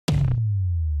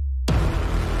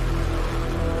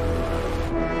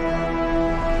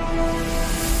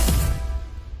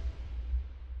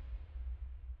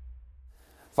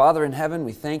Father in heaven,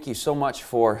 we thank you so much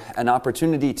for an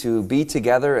opportunity to be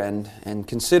together and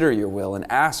consider your will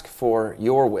and ask for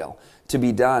your will to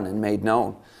be done and made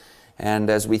known. And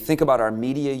as we think about our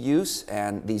media use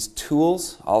and these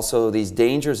tools, also these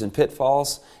dangers and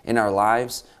pitfalls in our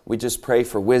lives, we just pray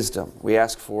for wisdom. We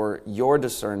ask for your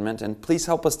discernment, and please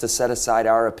help us to set aside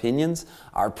our opinions,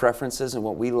 our preferences, and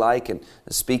what we like, and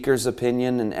the speaker's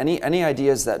opinion, and any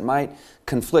ideas that might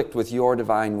conflict with your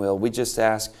divine will. We just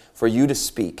ask for you to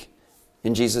speak.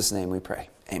 In Jesus' name we pray.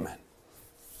 Amen.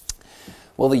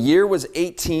 Well, the year was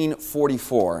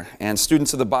 1844, and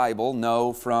students of the Bible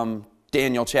know from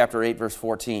Daniel chapter 8, verse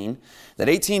 14, that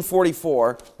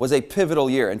 1844 was a pivotal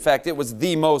year. In fact, it was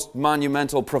the most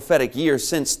monumental prophetic year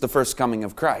since the first coming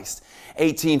of Christ.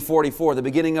 1844, the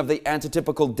beginning of the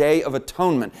antitypical Day of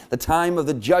Atonement. The time of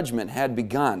the judgment had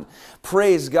begun.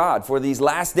 Praise God for these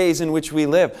last days in which we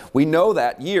live. We know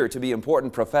that year to be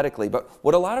important prophetically, but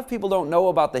what a lot of people don't know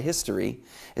about the history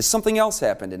is something else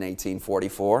happened in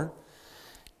 1844.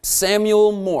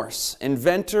 Samuel Morse,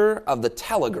 inventor of the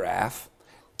telegraph,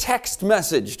 text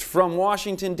messaged from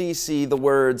Washington, D.C. the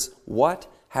words, "What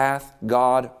hath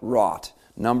God wrought?"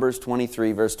 Numbers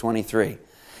 23, verse 23.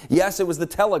 Yes, it was the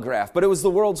telegraph, but it was the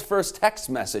world's first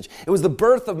text message. It was the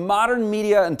birth of modern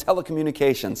media and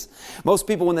telecommunications. Most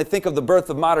people, when they think of the birth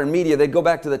of modern media, they go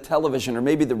back to the television or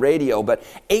maybe the radio, but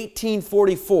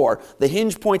 1844, the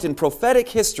hinge point in prophetic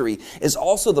history, is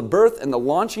also the birth and the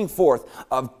launching forth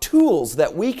of tools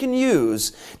that we can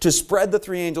use to spread the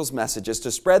three angels' messages,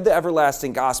 to spread the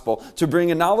everlasting gospel, to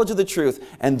bring a knowledge of the truth,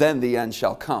 and then the end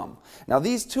shall come. Now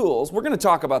these tools, we're going to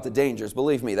talk about the dangers,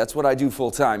 believe me, that's what I do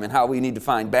full time and how we need to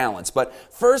find balance. But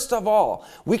first of all,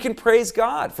 we can praise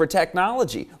God for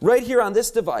technology. Right here on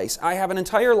this device, I have an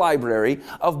entire library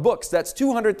of books that's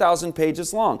 200,000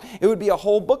 pages long. It would be a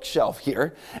whole bookshelf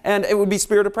here, and it would be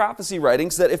Spirit of Prophecy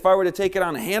writings that if I were to take it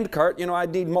on a hand cart,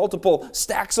 I'd need multiple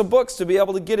stacks of books to be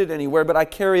able to get it anywhere, but I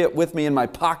carry it with me in my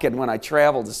pocket when I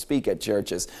travel to speak at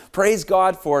churches. Praise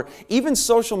God for even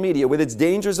social media with its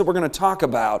dangers that we're going to talk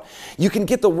about. You can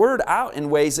get the word out in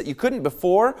ways that you couldn't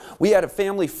before. We had a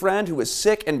family friend who was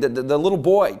sick, and the little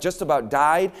boy just about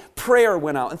died. Prayer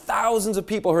went out, and thousands of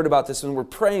people heard about this and were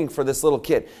praying for this little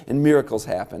kid, and miracles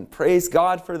happened. Praise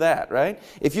God for that, right?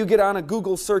 If you get on a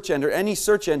Google search engine or any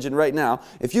search engine right now,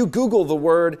 if you Google the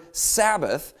word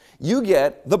Sabbath, you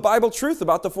get the Bible truth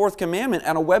about the fourth commandment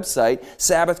on a website,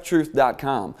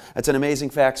 sabbathtruth.com. That's an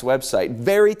Amazing Facts website.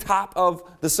 Very top of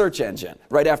the search engine,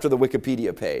 right after the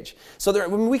Wikipedia page. So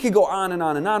we could go on and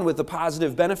on and on with the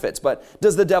positive benefits, but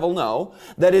does the devil know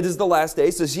that it is the last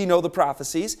days? Does he know the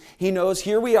prophecies? He knows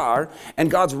here we are, and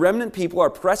God's remnant people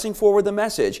are pressing forward the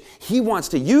message. He wants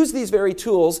to use these very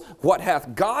tools, what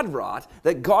hath God wrought,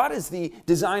 that God is the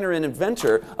designer and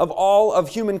inventor of all of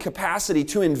human capacity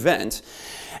to invent.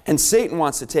 And Satan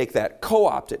wants to take that,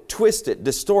 co-opt it, twist it,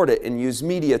 distort it, and use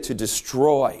media to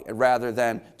destroy rather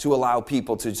than to allow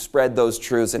people to spread those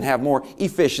truths and have more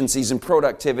efficiencies and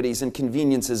productivities and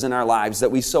conveniences in our lives that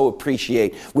we so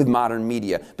appreciate with modern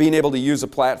media. Being able to use a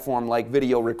platform like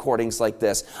video recordings like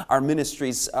this. Our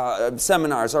ministries,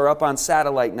 seminars are up on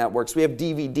satellite networks. We have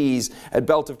DVDs at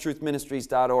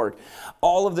beltoftruthministries.org.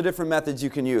 All of the different methods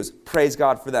you can use. Praise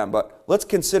God for them. But let's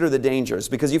consider the dangers,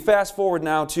 because you fast forward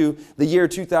now to the year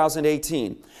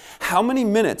 2018. How many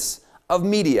minutes of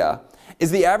media is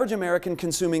the average American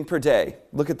consuming per day?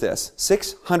 Look at this,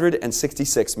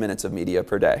 666 minutes of media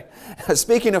per day.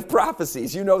 Speaking of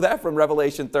prophecies, you know that from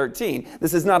Revelation 13.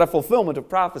 This is not a fulfillment of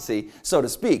prophecy, so to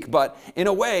speak, but in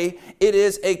a way, it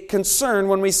is a concern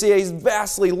when we see a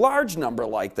vastly large number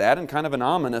like that, and kind of an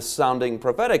ominous sounding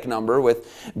prophetic number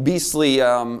with beastly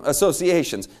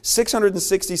associations.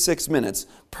 666 minutes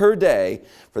per day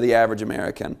for the average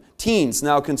American. Teens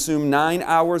now consume 9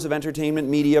 hours of entertainment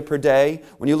media per day.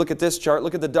 When you look at this chart,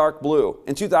 look at the dark blue.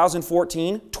 In 2014,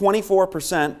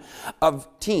 24% of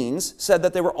teens said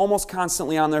that they were almost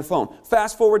constantly on their phone.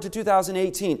 Fast forward to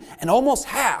 2018, and almost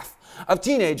half of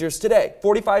teenagers today,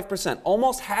 45%,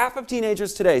 almost half of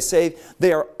teenagers today say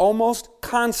they are almost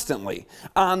constantly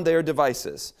on their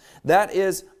devices. That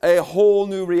is a whole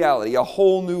new reality, a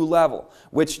whole new level,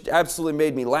 which absolutely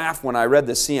made me laugh when I read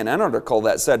the CNN article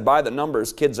that said, by the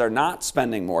numbers, kids are not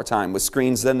spending more time with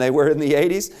screens than they were in the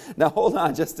 80s. Now hold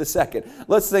on just a second.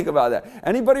 Let's think about that.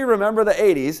 Anybody remember the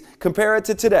 80s? Compare it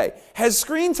to today. Has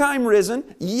screen time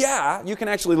risen? Yeah, you can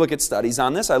actually look at studies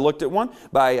on this. I looked at one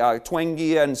by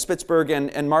Twenge and Spitz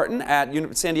Pittsburgh and Martin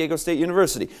at San Diego State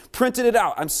University. Printed it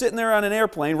out. I'm sitting there on an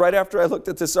airplane right after I looked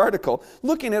at this article,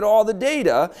 looking at all the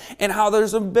data and how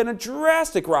there's been a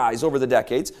drastic rise over the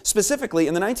decades. Specifically,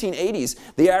 in the 1980s,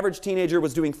 the average teenager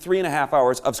was doing 3.5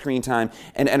 hours of screen time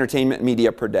and entertainment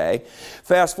media per day.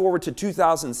 Fast forward to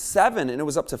 2007, and it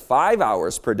was up to 5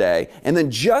 hours per day. And then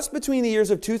just between the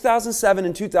years of 2007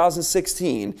 and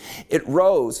 2016, it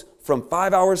rose from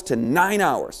 5 hours to 9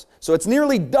 hours. So it's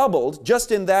nearly doubled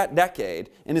just in that decade,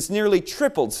 and it's nearly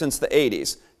tripled since the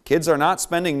 80s. Kids are not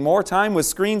spending more time with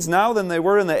screens now than they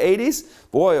were in the 80s.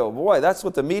 Boy, oh boy, that's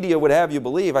what the media would have you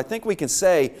believe. I think we can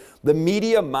say the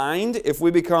media mind, if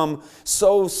we become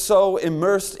so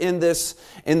immersed in this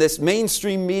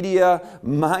mainstream media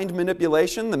mind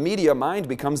manipulation, the media mind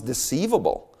becomes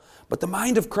deceivable. But the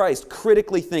mind of Christ,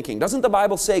 critically thinking. Doesn't the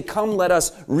Bible say, "Come, let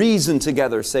us reason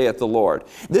together, saith the Lord"?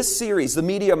 This series, the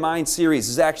Media Mind series,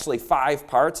 is actually 5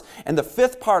 parts. And the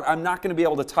 5th part I'm not going to be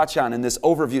able to touch on in this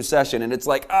overview session. And it's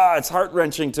like, it's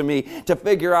heart-wrenching to me to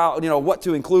figure out, what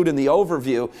to include in the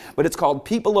overview. But it's called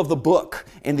People of the Book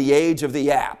in the Age of the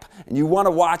App. And you want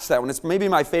to watch that one. It's maybe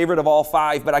my favorite of all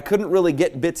 5, but I couldn't really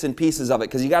get bits and pieces of it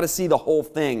because you got to see the whole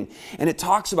thing. And it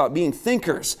talks about being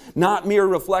thinkers, not mere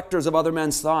reflectors of other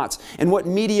men's thoughts. And what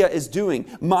media is doing,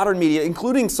 modern media,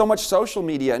 including so much social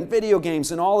media and video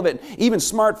games and all of it, even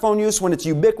smartphone use when it's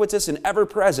ubiquitous and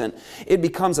ever-present, it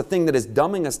becomes a thing that is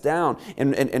dumbing us down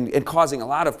and causing a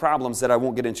lot of problems that I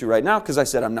won't get into right now because I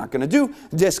said I'm not going to do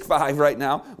Disc 5 right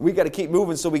now. We got to keep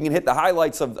moving so we can hit the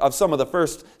highlights of some of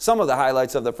the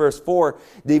highlights of the first 4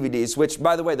 DVDs, which,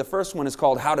 by the way, the first one is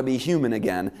called How to Be Human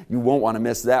Again. You won't want to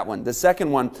miss that one. The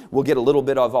second one we'll get a little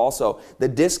bit of also, The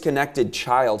Disconnected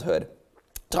Childhood.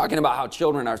 Talking about how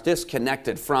children are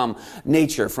disconnected from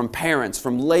nature, from parents,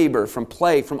 from labor, from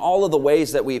play, from all of the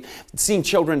ways that we've seen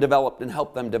children develop and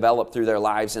help them develop through their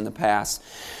lives in the past.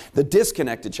 The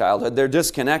disconnected childhood, they're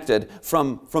disconnected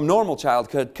from normal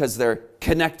childhood because they're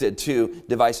connected to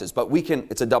devices. But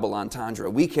it's a double entendre.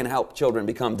 We can help children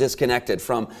become disconnected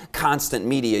from constant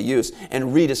media use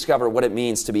and rediscover what it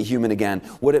means to be human again,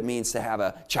 what it means to have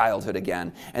a childhood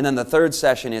again. And then the third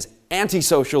session is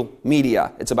antisocial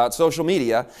media. It's about social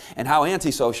media and how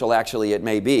antisocial actually it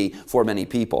may be for many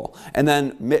people. And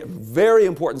then very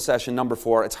important session number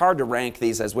 4. It's hard to rank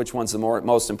these as which one's the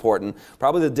most important.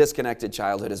 Probably the disconnected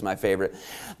childhood is my favorite.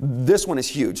 This one is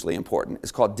hugely important.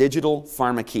 It's called Digital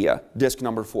Pharmakia. Disc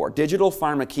number 4. Digital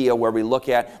Pharmakia, where we look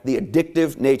at the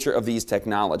addictive nature of these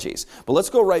technologies. But let's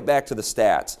go right back to the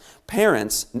stats.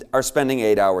 Parents are spending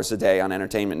 8 hours a day on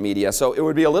entertainment media, so it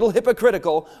would be a little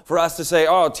hypocritical for us to say,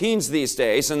 oh, teens these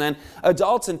days, and then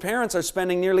adults and parents are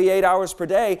spending nearly 8 hours per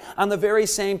day on the very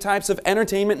same types of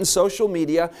entertainment and social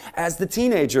media as the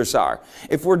teenagers are.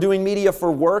 If we're doing media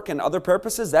for work and other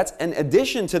purposes, that's an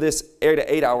addition to this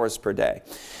 8 hours per day.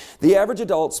 The average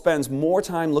adult spends more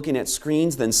time looking at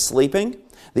screens than sleeping.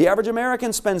 The average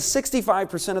American spends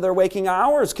 65% of their waking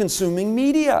hours consuming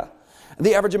media.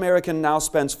 The average American now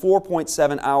spends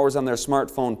 4.7 hours on their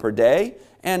smartphone per day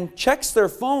and checks their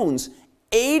phones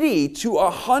 80 to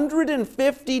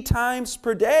 150 times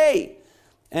per day,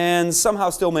 and somehow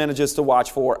still manages to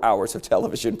watch 4 hours of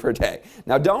television per day.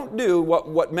 Now, don't do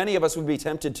what many of us would be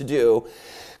tempted to do.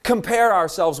 Compare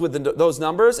ourselves with those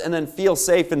numbers and then feel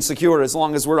safe and secure as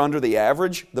long as we're under the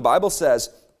average. The Bible says,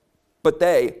 but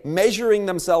they, measuring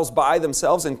themselves by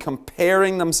themselves and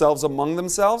comparing themselves among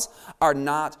themselves, are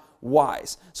not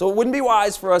wise. So it wouldn't be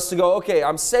wise for us to go, okay,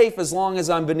 I'm safe as long as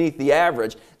I'm beneath the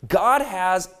average. God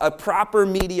has a proper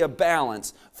media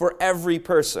balance for every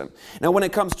person. Now, when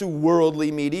it comes to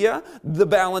worldly media, the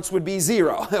balance would be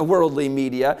 0, worldly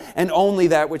media, and only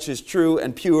that which is true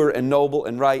and pure and noble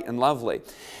and right and lovely.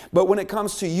 But when it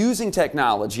comes to using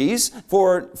technologies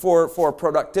for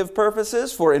productive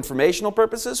purposes, for informational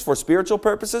purposes, for spiritual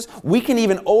purposes, we can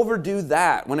even overdo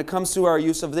that when it comes to our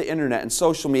use of the internet and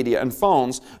social media and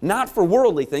phones, not for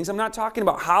worldly things. I'm not talking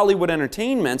about Hollywood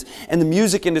entertainment and the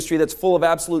music industry that's full of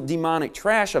absolute demonic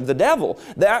trash of the devil.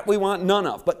 That we want none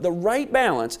of. But the right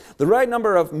balance, the right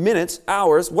number of minutes,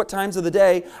 hours, what times of the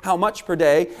day, how much per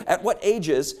day, at what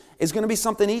ages, is going to be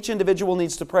something each individual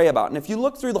needs to pray about. And if you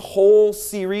look through the whole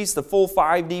series, the full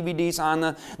 5 DVDs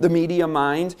on the media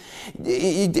mind,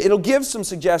 it'll give some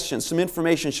suggestions, some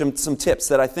information, some tips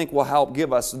that I think will help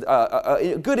give us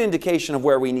a good indication of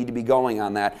where we need to be going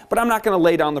on that. But I'm not going to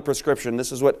lay down the prescription.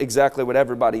 This is exactly what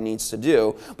everybody needs to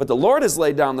do. But the Lord has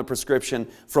laid down the prescription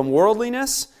from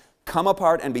worldliness Come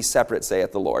apart and be separate,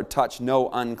 saith the Lord. Touch no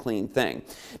unclean thing.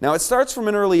 Now, it starts from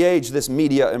an early age, this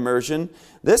media immersion.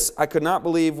 This, I could not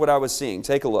believe what I was seeing.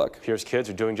 Take a look. Here's kids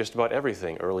who are doing just about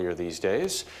everything earlier these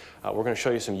days. We're going to show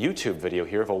you some YouTube video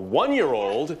here of a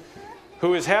 1-year-old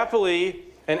who is happily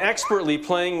and expertly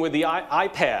playing with the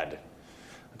iPad.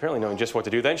 Apparently knowing just what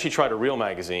to do. Then she tried a real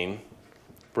magazine,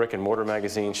 brick and mortar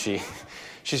magazine.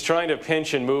 She's trying to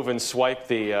pinch and move and swipe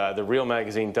the real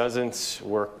magazine. Doesn't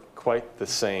work quite the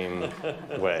same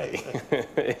way.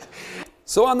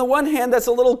 So on the one hand, that's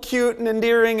a little cute and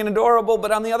endearing and adorable,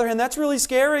 but on the other hand, that's really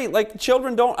scary. Like,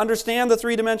 children don't understand the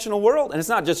three-dimensional world. And it's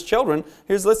not just children.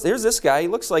 Here's this guy. He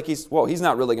looks like he's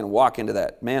not really going to walk into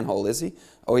that manhole, is he?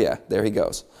 Oh yeah, there he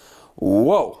goes.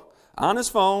 Whoa. On his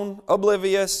phone,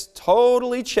 oblivious,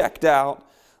 totally checked out.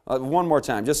 One more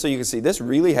time, just so you can see, this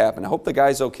really happened. I hope the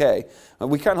guy's okay.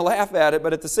 We kind of laugh at it,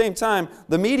 but at the same time,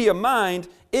 the media mind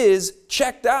is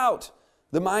checked out.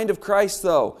 The mind of Christ,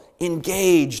 though,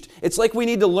 engaged. It's like we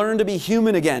need to learn to be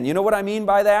human again. You know what I mean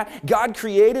by that? God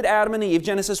created Adam and Eve,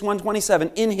 Genesis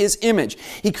 1:27, in His image.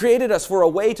 He created us for a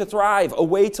way to thrive, a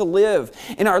way to live.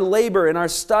 In our labor, in our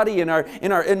study, in our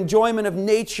enjoyment of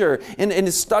nature, in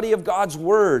the study of God's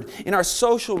Word, in our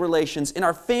social relations, in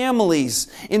our families,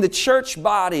 in the church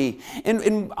body,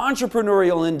 in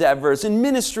entrepreneurial endeavors, in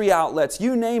ministry outlets,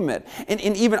 you name it.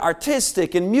 In even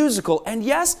artistic and musical, and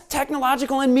yes,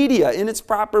 technological and media in its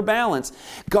proper balance.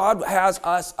 God has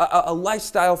us a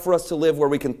lifestyle for us to live where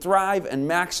we can thrive and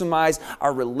maximize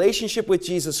our relationship with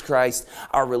Jesus Christ,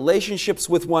 our relationships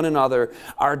with one another,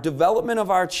 our development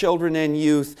of our children and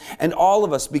youth, and all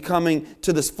of us becoming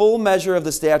to this full measure of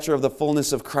the stature of the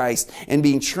fullness of Christ and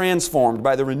being transformed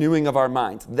by the renewing of our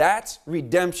minds. That's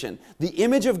redemption. The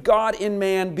image of God in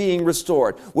man being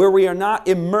restored, where we are not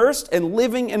immersed and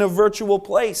living in a virtual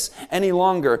place any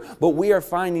longer, but we are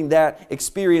finding that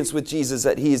experience with Jesus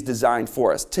that He has designed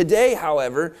for us. Today,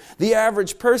 however, the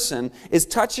average person is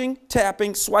touching,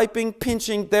 tapping, swiping,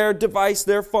 pinching their device,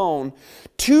 their phone,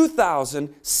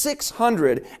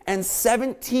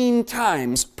 2,617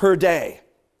 times per day.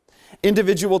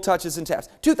 Individual touches and taps.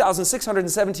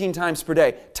 2,617 times per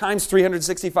day, times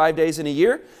 365 days in a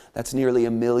year. That's nearly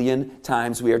 1 million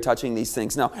times we are touching these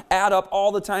things. Now, add up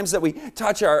all the times that we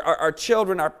touch our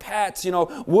children, our pets,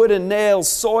 wood and nails,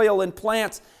 soil and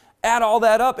plants. Add all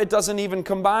that up, it doesn't even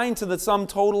combine to the sum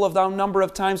total of the number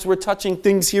of times we're touching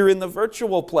things here in the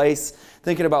virtual place,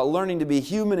 thinking about learning to be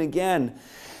human again.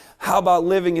 How about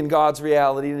living in God's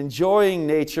reality and enjoying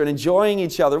nature and enjoying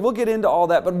each other? We'll get into all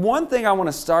that, but one thing I want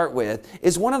to start with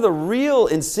is one of the real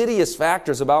insidious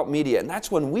factors about media, and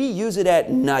that's when we use it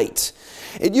at night.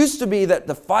 It used to be that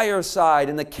the fireside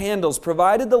and the candles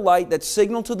provided the light that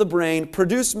signaled to the brain,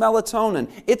 produced melatonin.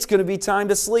 It's going to be time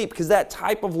to sleep because that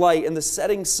type of light and the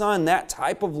setting sun, that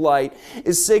type of light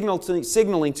is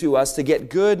signaling to us to get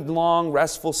good, long,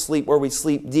 restful sleep where we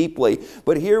sleep deeply.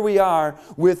 But here we are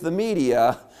with the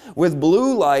media, with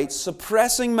blue light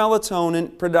suppressing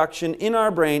melatonin production in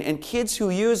our brain, and kids who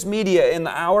use media in the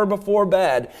hour before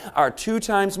bed are 2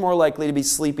 times more likely to be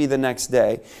sleepy the next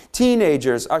day.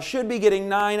 Teenagers should be getting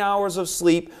 9 hours of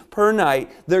sleep per night.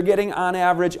 They're getting on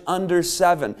average under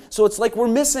 7. So it's like we're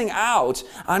missing out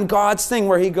on God's thing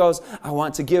where He goes, I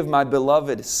want to give my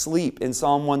beloved sleep. In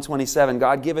Psalm 127,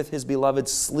 God giveth His beloved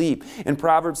sleep. In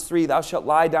Proverbs 3, thou shalt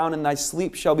lie down and thy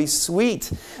sleep shall be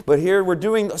sweet. But here we're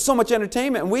doing so much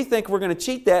entertainment and we think we're going to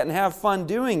cheat that and have fun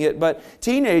doing it, but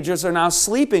teenagers are now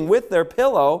sleeping with their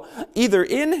pillow either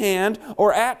in hand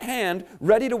or at hand,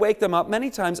 ready to wake them up, many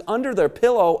times under their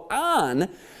pillow on,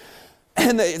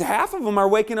 and half of them are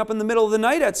waking up in the middle of the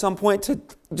night at some point to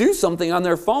do something on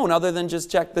their phone other than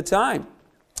just check the time.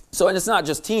 So, and it's not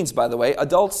just teens, by the way,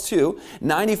 adults too.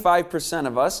 95%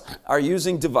 of us are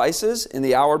using devices in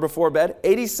the hour before bed.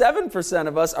 87%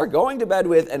 of us are going to bed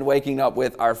with and waking up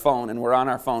with our phone, and we're on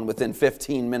our phone within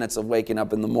 15 minutes of waking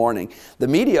up in the morning. The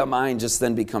media mind just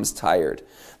then becomes tired.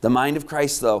 The mind of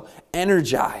Christ, though,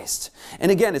 energized. And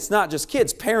again, it's not just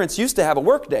kids. Parents used to have a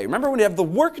work day. Remember when you have the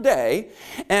work day,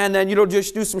 and then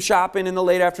just do some shopping in the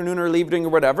late afternoon or evening or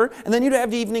whatever, and then you'd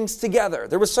have evenings together.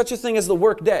 There was such a thing as the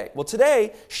work day. Well,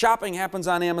 today, shopping happens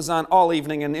on Amazon all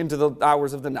evening and into the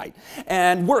hours of the night.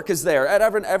 And work is there,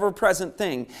 an ever-present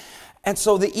thing. And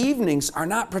so the evenings are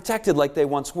not protected like they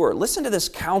once were. Listen to this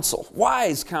counsel,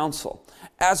 wise counsel.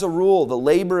 As a rule, the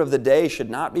labor of the day should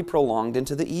not be prolonged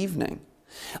into the evening.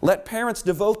 Let parents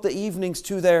devote the evenings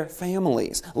to their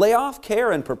families. Lay off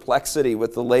care and perplexity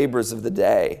with the labors of the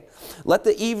day. Let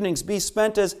the evenings be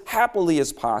spent as happily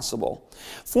as possible.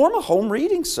 Form a home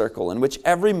reading circle in which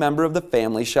every member of the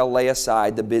family shall lay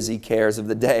aside the busy cares of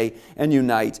the day and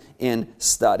unite in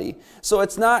study. So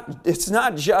it's not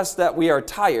just that we are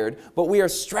tired, but we are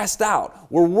stressed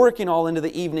out. We're working all into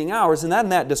the evening hours, and then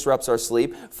that disrupts our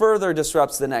sleep, further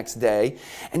disrupts the next day.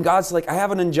 And God's like, I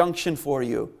have an injunction for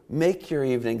you. Make your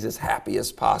evenings as happy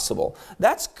as possible.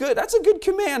 That's good. That's a good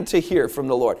command to hear from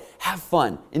the Lord. Have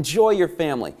fun. Enjoy your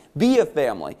family. Be a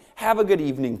family. Have a good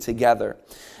evening together.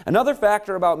 Another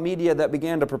factor about media that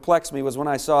began to perplex me was when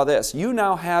I saw this. You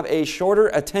now have a shorter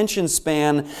attention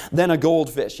span than a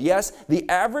goldfish. Yes, the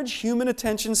average human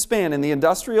attention span in the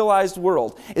industrialized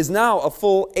world is now a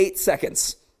full 8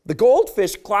 seconds. The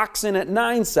goldfish clocks in at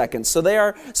 9 seconds, so they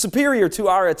are superior to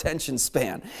our attention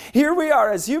span. Here we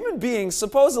are as human beings,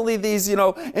 supposedly these,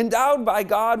 endowed by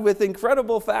God with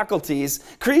incredible faculties,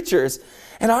 creatures,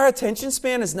 and our attention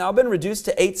span has now been reduced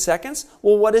to 8 seconds.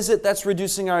 Well, what is it that's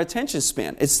reducing our attention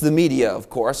span? It's the media,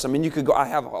 of course. I mean, you could go, I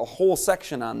have a whole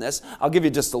section on this. I'll give you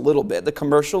just a little bit. The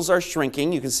commercials are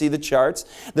shrinking. You can see the charts.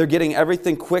 They're getting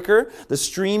everything quicker. The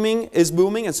streaming is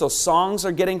booming, and so songs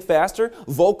are getting faster.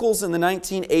 Vocals in the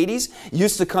 1980s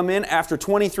used to come in after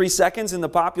 23 seconds in the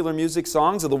popular music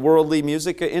songs of the worldly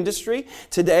music industry.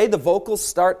 Today, the vocals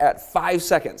start at 5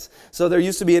 seconds. So there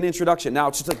used to be an introduction. Now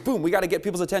it's just like, boom, we got to get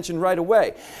people's attention right away.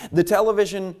 The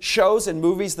television shows and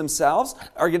movies themselves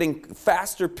are getting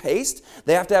faster paced.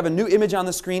 They have to have a new image on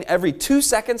the screen every 2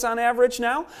 seconds on average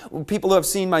now. People who have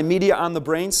seen my Media on the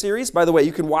Brain series, by the way,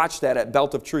 you can watch that at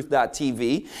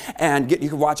beltoftruth.tv, and you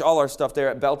can watch all our stuff there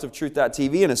at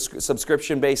beltoftruth.tv in a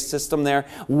subscription-based system there.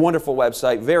 Wonderful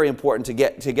website, very important to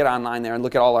get online there and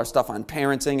look at all our stuff on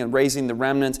parenting and raising the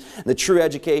remnant, the true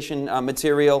education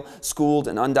material, schooled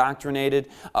and undoctrinated,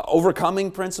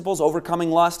 overcoming principles, overcoming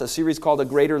lust, a series called A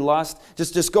Greater Lust.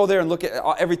 Just go there and look at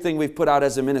everything we've put out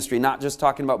as a ministry, not just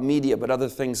talking about media, but other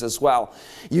things as well.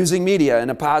 Using media in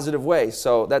a positive way.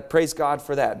 So praise God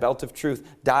for that,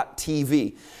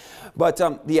 beltoftruth.tv. But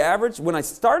the average, when I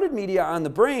started Media on the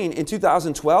Brain in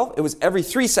 2012, it was every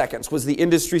 3 seconds was the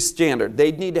industry standard.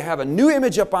 They'd need to have a new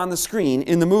image up on the screen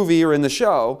in the movie or in the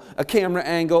show, a camera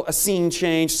angle, a scene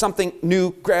change, something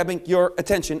new grabbing your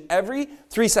attention every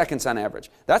 3 seconds on average.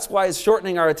 That's why it's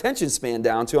shortening our attention span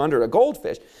down to under a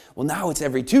goldfish. Well, now it's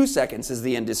every 2 seconds is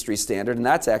the industry standard, and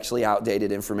that's actually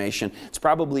outdated information. It's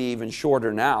probably even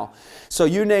shorter now. So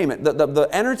you name it. The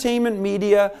entertainment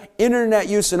media, internet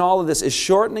use, and all of this is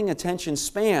shortening attention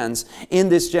spans in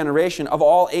this generation of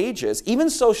all ages. Even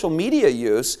social media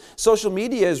use. Social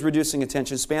media is reducing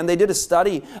attention span. They did a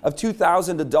study of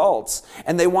 2,000 adults,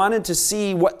 and they wanted to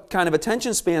see what kind of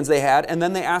attention spans they had, and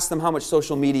then they asked them how much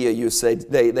social media use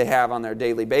they have on their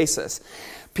daily basis.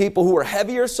 People who were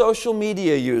heavier social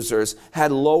media users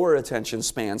had lower attention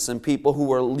spans than people who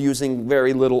were using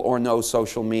very little or no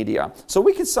social media. So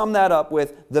we can sum that up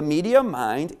with the media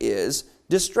mind is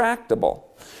distractible,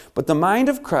 but the mind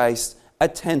of Christ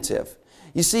attentive.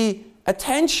 You see,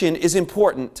 attention is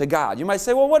important to God. You might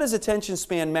say, well, what does attention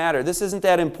span matter? This isn't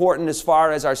that important as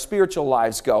far as our spiritual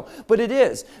lives go. But it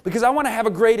is, because I want to have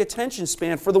a great attention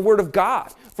span for the Word of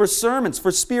God, for sermons,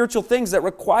 for spiritual things that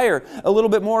require a little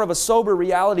bit more of a sober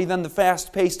reality than the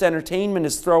fast-paced entertainment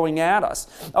is throwing at us.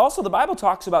 Also, the Bible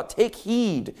talks about take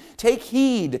heed. Take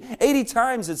heed. 80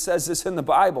 times it says this in the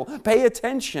Bible. Pay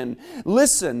attention.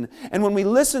 Listen. And when we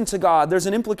listen to God, there's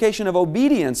an implication of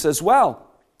obedience as well.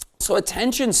 So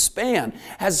attention span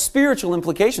has spiritual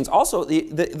implications. Also,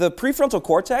 the prefrontal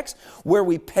cortex, where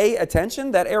we pay attention,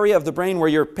 that area of the brain where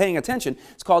you're paying attention,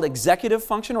 it's called executive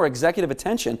function or executive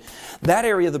attention. That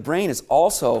area of the brain is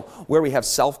also where we have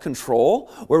self-control,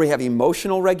 where we have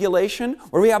emotional regulation,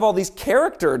 where we have all these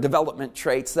character development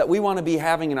traits that we want to be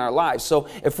having in our lives. So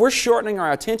if we're shortening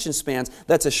our attention spans,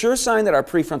 that's a sure sign that our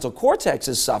prefrontal cortex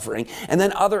is suffering, and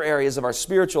then other areas of our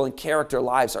spiritual and character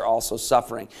lives are also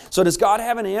suffering. So does God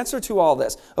have an answer to all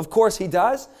this? Of course He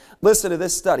does. Listen to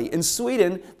this study. In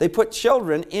Sweden, they put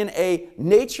children in a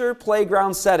nature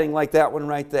playground setting like that one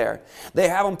right there. They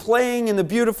have them playing in the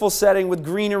beautiful setting with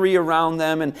greenery around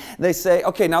them, and they say,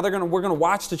 okay, now we're going to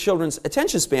watch the children's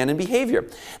attention span and behavior.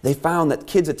 They found that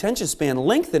kids' attention span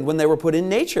lengthened when they were put in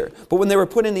nature, but when they were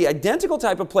put in the identical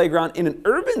type of playground in an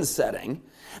urban setting,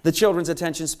 the children's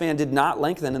attention span did not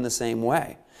lengthen in the same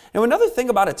way. Now, another thing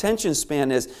about attention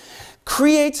span is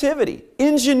creativity,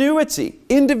 ingenuity,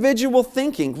 individual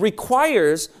thinking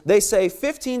requires, they say,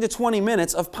 15 to 20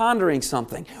 minutes of pondering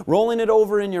something, rolling it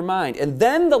over in your mind, and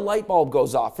then the light bulb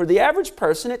goes off. For the average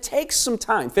person, it takes some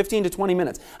time, 15 to 20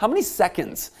 minutes. How many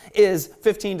seconds is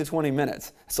 15 to 20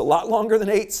 minutes? It's a lot longer than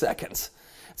 8 seconds.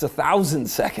 It's 1,000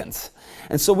 seconds.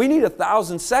 And so we need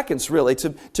 1,000 seconds really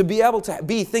to be able to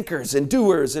be thinkers and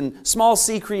doers and small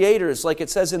C creators like it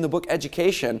says in the book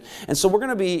Education. And so we're going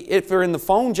to be, if we're in the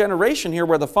phone generation here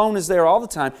where the phone is there all the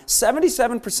time,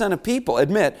 77% of people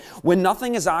admit when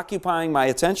nothing is occupying my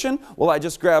attention, well, I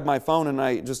just grab my phone and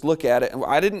I just look at it.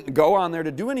 I didn't go on there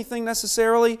to do anything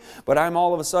necessarily, but I'm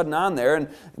all of a sudden on there and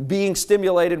being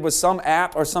stimulated with some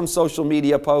app or some social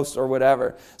media post or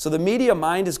whatever. So the media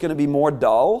mind is going to be more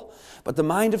dull, but the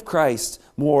mind of Christ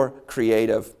more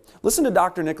creative. Listen to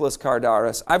Dr. Nicholas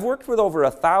Kardaras. I've worked with over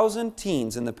 1,000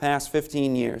 teens in the past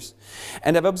 15 years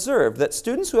and have observed that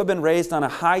students who have been raised on a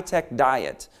high-tech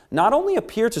diet not only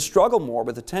appear to struggle more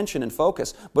with attention and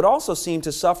focus, but also seem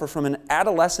to suffer from an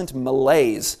adolescent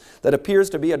malaise that appears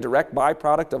to be a direct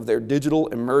byproduct of their digital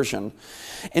immersion.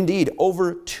 Indeed,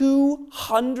 over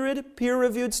 200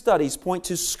 peer-reviewed studies point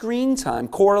to screen time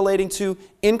correlating to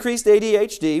increased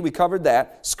ADHD, we covered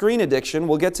that, screen addiction,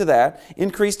 we'll get to that,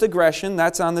 increased aggression,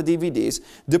 that's on the DVDs,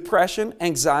 depression,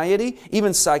 anxiety,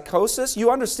 even psychosis. You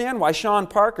understand why Sean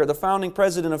Parker, the founding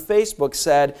president of Facebook,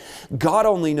 said, God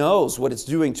only knows what it's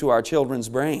doing to our children's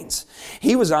brains.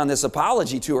 He was on this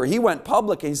apology tour. He went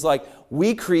public and he's like,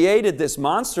 we created this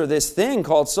monster, this thing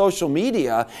called social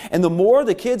media, and the more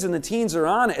the kids and the teens are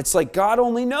on it, it's like God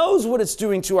only knows what it's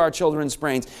doing to our children's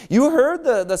brains. You heard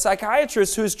the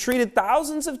psychiatrist who's treated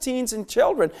thousands of teens and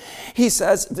children. He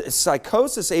says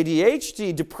psychosis,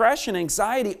 ADHD, depression,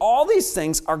 anxiety, all these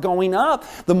things are going up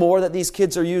the more that these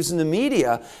kids are using the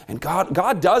media. And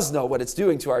God does know what it's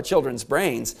doing to our children's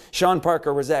brains. Sean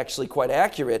Parker was actually quite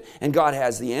accurate, and God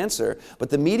has the answer. But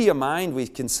the media mind, we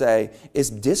can say,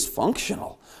 is dysfunctional.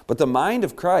 But the mind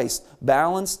of Christ,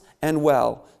 balanced and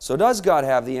well. So does God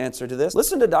have the answer to this?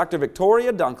 Listen to Dr.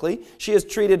 Victoria Dunkley. She has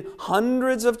treated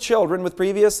hundreds of children with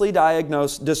previously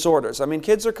diagnosed disorders. I mean,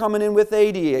 kids are coming in with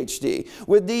ADHD,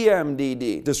 with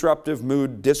DMDD, disruptive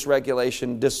mood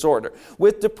dysregulation disorder,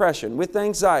 with depression, with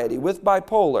anxiety, with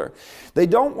bipolar. They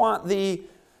don't want the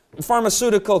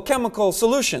pharmaceutical chemical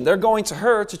solution. They're going to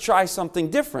her to try something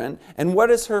different. And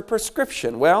what is her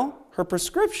prescription? Well, her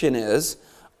prescription is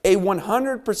a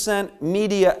 100%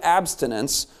 media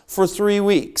abstinence for 3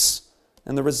 weeks.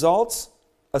 And the results?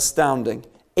 Astounding.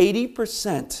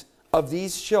 80% of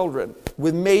these children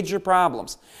with major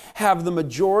problems have the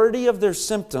majority of their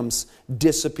symptoms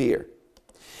disappear.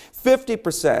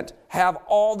 50% have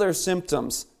all their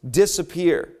symptoms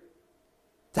disappear.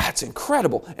 That's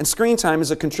incredible. And screen time is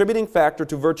a contributing factor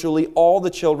to virtually all the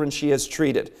children she has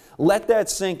treated. Let that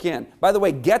sink in. By the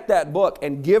way, get that book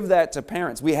and give that to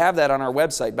parents. We have that on our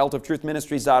website,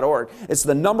 beltoftruthministries.org. It's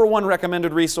the #1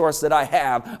 recommended resource that I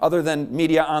have other than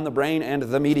Media on the Brain and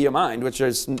the Media Mind, which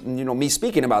is, me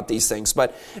speaking about these things.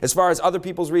 But as far as other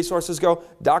people's resources go,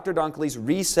 Dr. Dunkley's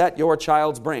Reset Your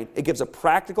Child's Brain. It gives a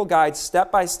practical guide,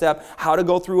 step by step, how to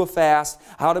go through a fast,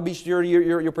 how to be sure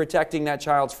you're protecting that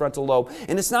child's frontal lobe.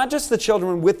 And it's not just the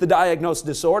children with the diagnosed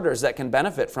disorders that can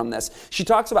benefit from this. She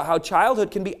talks about how childhood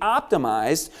can be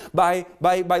optimized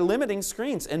by limiting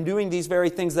screens and doing these very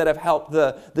things that have helped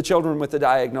the children with the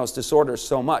diagnosed disorders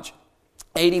so much.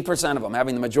 80% of them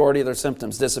having the majority of their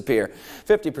symptoms disappear.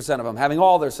 50% of them having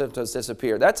all their symptoms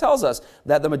disappear. That tells us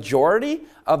that the majority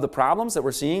of the problems that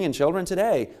we're seeing in children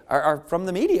today are from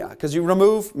the media, because you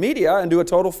remove media and do a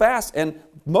total fast, and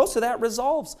most of that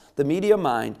resolves. The media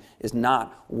mind is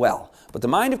not well. But the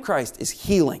mind of Christ is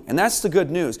healing, and that's the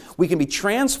good news. We can be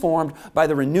transformed by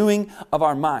the renewing of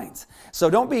our minds. So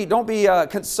don't be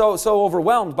so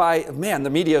overwhelmed by, man, the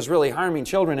media is really harming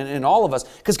children and all of us,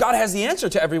 because God has the answer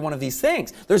to every one of these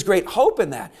things. There's great hope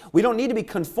in that. We don't need to be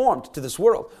conformed to this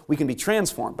world. We can be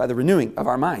transformed by the renewing of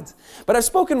our minds. But I've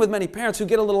spoken with many parents who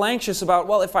get a little anxious about,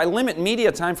 well, if I limit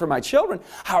media time for my children,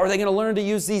 how are they going to learn to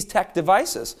use these tech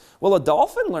devices? Well, a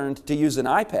dolphin learned to use an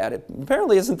iPad. It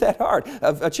apparently isn't that hard.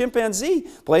 A chimpanzee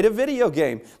played a video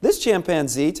game. This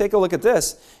chimpanzee, take a look at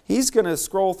this. He's going to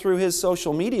scroll through his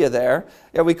social media there.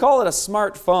 Yeah, we call it a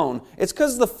smartphone. It's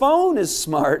because the phone is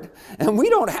smart, and we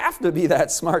don't have to be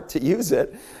that smart to use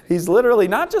it. He's literally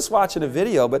not just watching a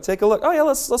video, but take a look. Oh yeah,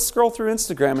 let's scroll through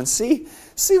Instagram and see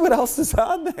what else is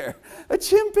on there. A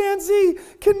chimpanzee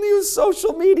can use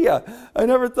social media. I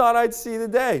never thought I'd see the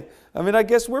day. I mean, I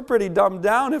guess we're pretty dumbed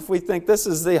down if we think this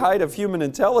is the height of human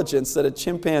intelligence, that a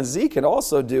chimpanzee can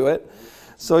also do it.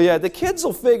 So yeah, the kids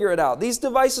will figure it out. These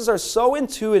devices are so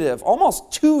intuitive,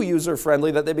 almost too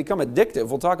user-friendly, that they become addictive.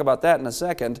 We'll talk about that in a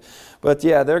second. But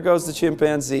yeah, there goes the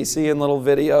chimpanzee, seeing little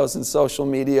videos and social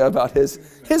media about his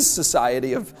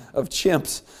society of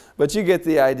chimps. But you get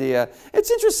the idea.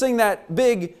 It's interesting that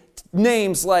big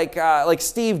names like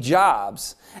Steve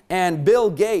Jobs and Bill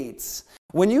Gates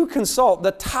When you consult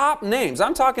the top names,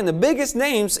 I'm talking the biggest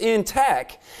names in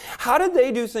tech, how did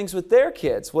they do things with their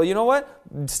kids? Well, you know what?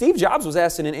 Steve Jobs was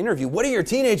asked in an interview, what do your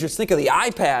teenagers think of the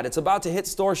iPad? It's about to hit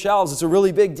store shelves. It's a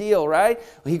really big deal, right?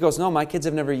 Well, he goes, no, my kids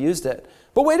have never used it.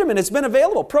 But wait a minute, it's been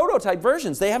available, prototype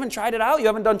versions. They haven't tried it out? You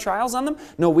haven't done trials on them?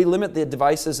 No, we limit the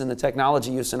devices and the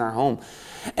technology use in our home.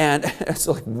 And it's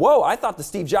like, whoa, I thought the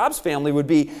Steve Jobs family would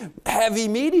be heavy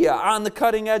media, on the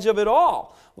cutting edge of it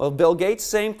all. Well, Bill Gates,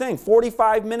 same thing.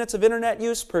 45 minutes of internet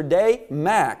use per day,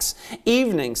 max.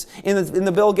 Evenings in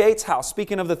the Bill Gates house,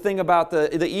 speaking of the thing about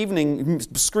the evening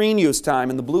screen use time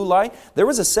and the blue light, there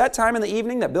was a set time in the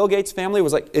evening that Bill Gates' family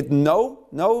was like,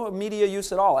 no media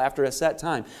use at all after a set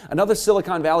time. Another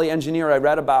Silicon Valley engineer I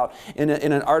read about in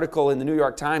an article in the New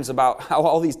York Times about how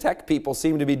all these tech people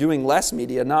seem to be doing less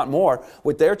media, not more,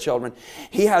 with their children.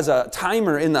 He has a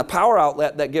timer in the power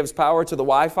outlet that gives power to the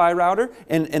Wi-Fi router,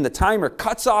 and the timer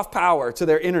cuts off power to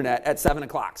their internet at 7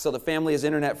 o'clock. So the family is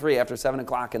internet free after 7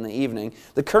 o'clock in the evening.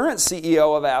 The current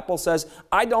CEO of Apple says,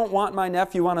 I don't want my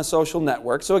nephew on a social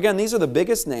network. So again, these are the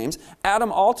biggest names.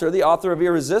 Adam Alter, the author of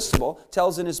Irresistible,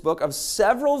 tells in his book of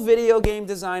several video game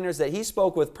designers that he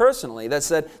spoke with personally that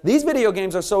said, these video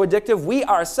games are so addictive, we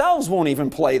ourselves won't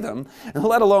even play them,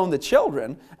 let alone the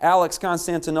children. Alex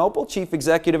Constantinople, chief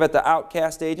executive at the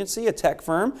Outcast Agency, a tech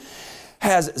firm,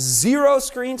 has 0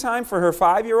 screen time for her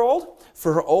 5-year-old.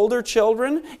 For her older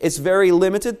children, it's very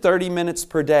limited, 30 minutes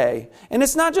per day. And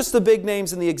it's not just the big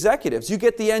names and the executives. You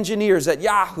get the engineers at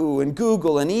Yahoo and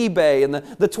Google and eBay and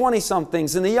the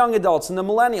 20-somethings and the young adults and the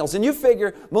millennials. And you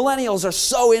figure millennials are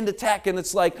so into tech and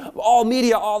it's like all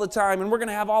media all the time and we're going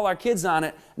to have all our kids on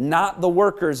it. Not the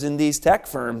workers in these tech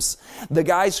firms. The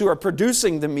guys who are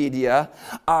producing the media,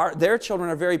 their children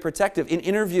are very protective. In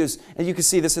interviews, and you can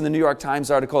see this in the New York Times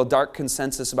article, a dark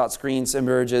consensus about screens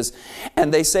emerges,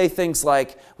 and they say things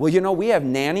like, well, you know, we have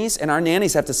nannies, and our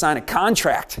nannies have to sign a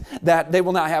contract that they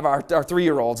will not have our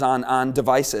 3-year-olds on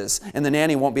devices, and the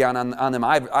nanny won't be on them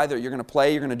either. You're going to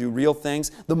play, you're going to do real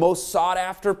things. The most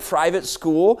sought-after private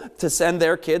school to send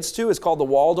their kids to is called the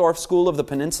Waldorf School of the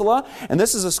Peninsula, and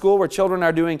this is a school where children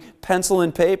are doing pencil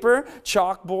and paper,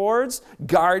 chalkboards,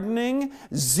 gardening,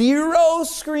 0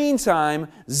 screen time,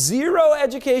 0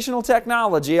 educational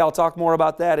technology. I'll talk more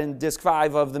about that in Disc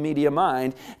 5 of The Media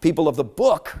Mind. People of the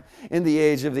book in the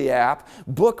age of the app.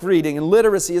 Book reading and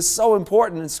literacy is so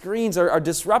important, and screens are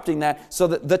disrupting that, so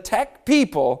that the tech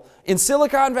people in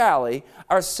Silicon Valley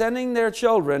are sending their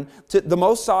children to the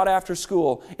most sought after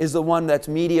school is the one that's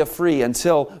media free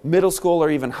until middle school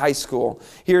or even high school.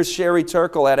 Here's Sherry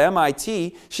Turkle at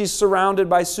MIT. She's surrounded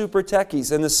by super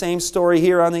techies, and the same story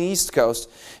here on the East Coast.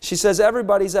 She says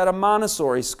everybody's at a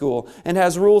Montessori school and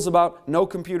has rules about no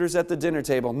computers at the dinner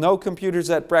table, no computers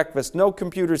at breakfast, no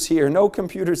computers here, no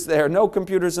computers there, no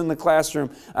computers in the classroom.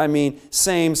 I mean,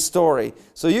 same story.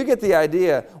 So you get the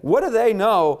idea. What do they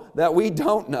know that we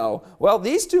don't know? Well,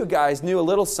 these two guys knew a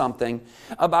little something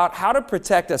about how to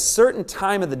protect a certain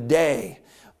time of the day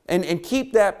and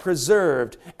keep that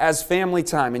preserved as family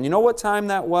time. And you know what time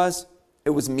that was?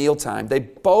 It was mealtime. They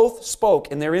both spoke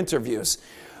in their interviews.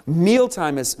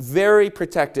 Mealtime is very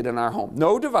protected in our home.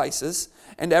 No devices,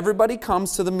 and everybody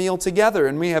comes to the meal together,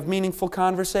 and we have meaningful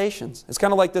conversations. It's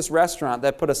kind of like this restaurant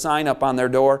that put a sign up on their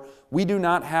door, we do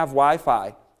not have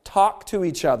Wi-Fi. Talk to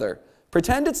each other.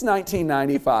 Pretend it's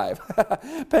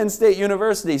 1995. Penn State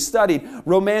University studied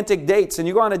romantic dates, and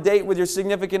you go on a date with your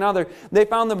significant other. They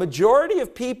found the majority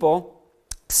of people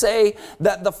say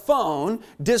that the phone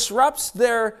disrupts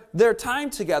their time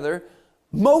together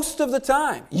most of the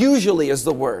time. Usually is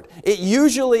the word. It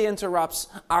usually interrupts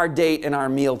our date and our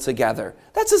meal together.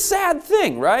 That's a sad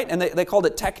thing, right? And they called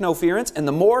it technoference. And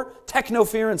the more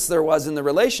technoference there was in the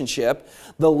relationship,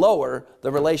 the lower the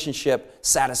relationship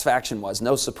satisfaction was.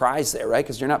 No surprise there, right?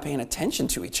 Because you're not paying attention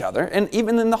to each other. And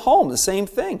even in the home, the same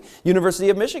thing. University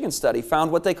of Michigan study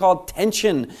found what they called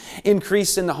tension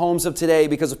increase in the homes of today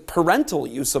because of parental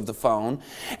use of the phone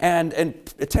and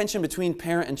tension between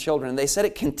parent and children. And they said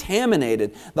it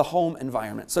contaminated the home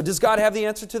environment. So does God have the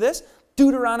answer to this?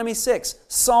 Deuteronomy 6,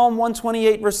 Psalm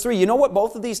 128, verse 3. You know what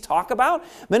both of these talk about?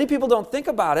 Many people don't think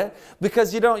about it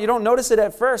because you don't notice it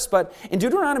at first, but in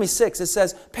Deuteronomy 6 it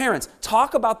says, parents,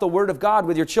 talk about the word of God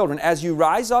with your children as you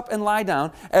rise up and lie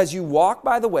down, as you walk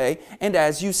by the way, and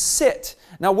as you sit.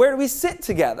 Now, where do we sit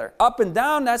together? Up and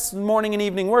down, that's morning and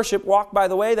evening worship. Walk by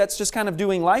the way, that's just kind of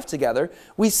doing life together.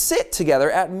 We sit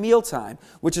together at mealtime,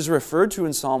 which is referred to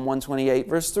in Psalm 128,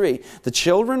 verse 3. The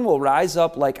children will rise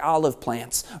up like olive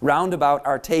plants round about about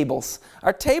our tables.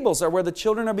 Our tables are where the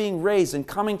children are being raised and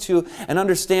coming to an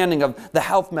understanding of the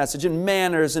health message and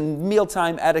manners and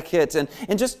mealtime etiquette and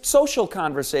just social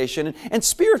conversation and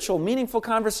spiritual, meaningful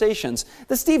conversations.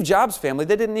 The Steve Jobs family,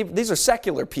 these are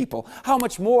secular people. How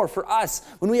much more for us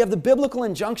when we have the biblical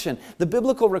injunction, the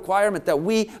biblical requirement that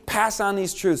we pass on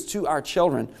these truths to our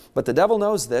children. But the devil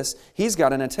knows this. He's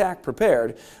got an attack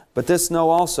prepared. But this know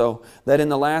also, that in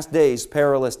the last days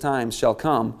perilous times shall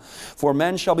come. For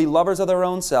men shall be lovers of their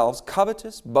own selves,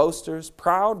 covetous, boasters,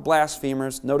 proud,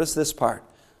 blasphemers. Notice this part.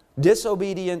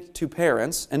 Disobedient to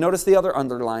parents. And notice the other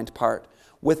underlined part.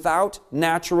 Without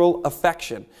natural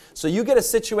affection. So you get a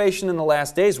situation in the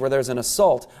last days where there's an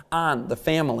assault on the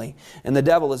family. And the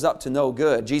devil is up to no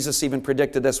good. Jesus even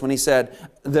predicted this when he said,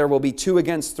 there will be 2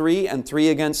 against 3 and 3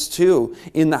 against 2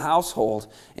 in the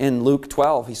household. In Luke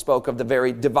 12, he spoke of the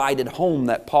very divided home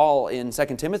that Paul in 2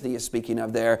 Timothy is speaking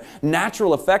of there.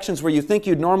 Natural affections where you think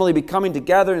you'd normally be coming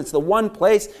together, and it's the one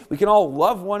place we can all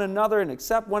love one another and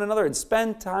accept one another and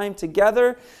spend time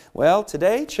together. Well,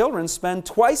 today, children spend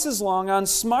twice as long on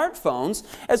smartphones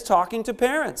as talking to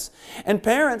parents. And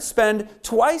parents spend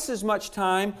twice as much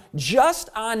time just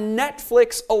on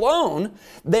Netflix alone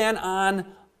than on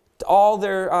all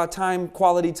their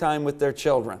quality time with their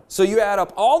children. So you add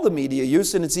up all the media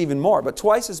use and it's even more, but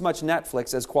twice as much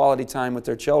Netflix as quality time with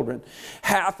their children.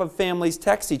 Half of families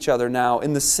text each other now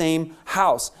in the same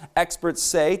house. Experts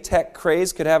say tech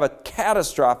craze could have a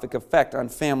catastrophic effect on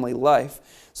family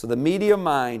life. So the media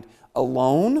mind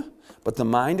alone, but the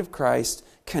mind of Christ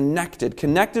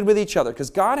connected with each other, because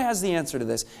God has the answer to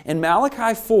this. In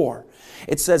Malachi 4,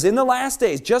 it says, in the last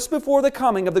days, just before the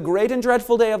coming of the great and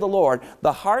dreadful day of the Lord,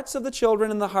 the hearts of the children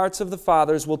and the hearts of the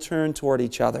fathers will turn toward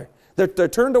each other. They're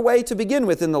turned away to begin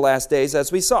with in the last days,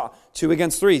 as we saw. 2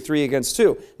 against 3, 3 against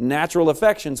 2. Natural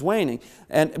affections waning.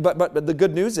 But the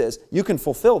good news is, you can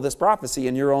fulfill this prophecy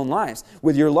in your own lives,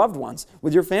 with your loved ones,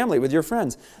 with your family, with your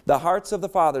friends. The hearts of the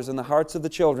fathers and the hearts of the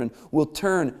children will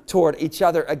turn toward each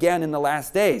other again in the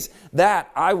last days.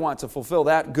 I want to fulfill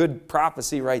that good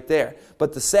prophecy right there.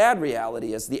 But the sad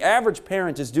reality is, the average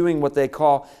parent is doing what they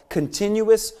call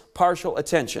continuous partial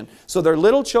attention. So their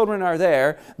little children are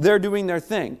there, they're doing their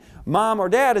thing. Mom or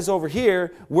dad is over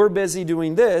here, we're busy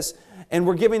doing this, and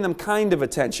we're giving them kind of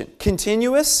attention.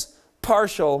 Continuous,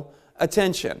 partial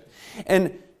attention.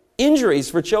 And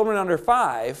injuries for children under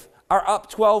 5 are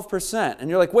up 12%. And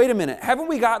you're like, wait a minute, haven't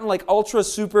we gotten like ultra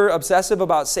super obsessive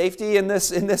about safety in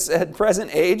this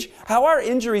present age? How are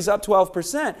injuries up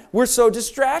 12%? We're so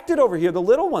distracted over here, the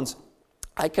little ones.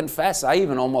 I confess, I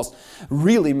even almost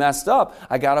really messed up.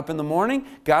 I got up in the morning,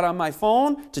 got on my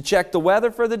phone to check the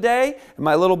weather for the day, and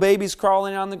my little baby's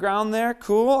crawling on the ground there.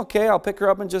 Cool, okay, I'll pick her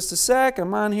up in just a sec.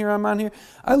 I'm on here.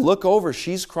 I look over,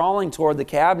 she's crawling toward the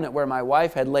cabinet where my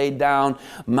wife had laid down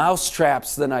mouse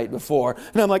traps the night before.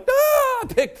 And I'm like, I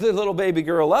picked the little baby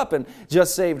girl up and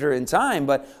just saved her in time.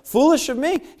 But foolish of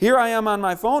me, here I am on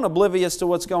my phone, oblivious to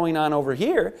what's going on over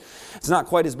here. It's not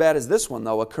quite as bad as this one,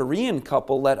 though. A Korean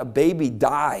couple let a baby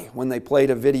die when they played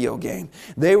a video game.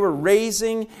 They were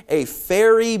raising a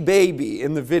fairy baby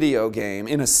in the video game,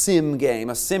 in a sim game,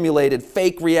 a simulated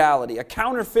fake reality, a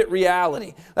counterfeit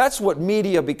reality. That's what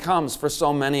media becomes for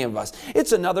so many of us.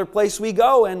 It's another place we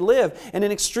go and live. And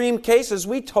in extreme cases,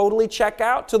 we totally check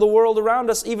out to the world around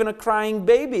us, even a crying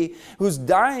baby who's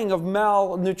dying of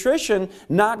malnutrition,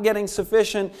 not getting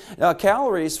sufficient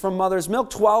calories from mother's milk.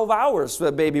 12 hours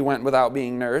the baby went without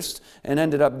being nursed and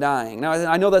ended up dying. Now,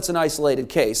 I know that's an isolated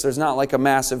case. There's not like a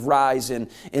massive rise in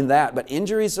that, but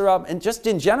injuries are up, and just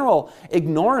in general,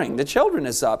 ignoring the children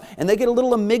is up. And they get a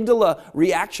little amygdala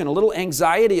reaction, a little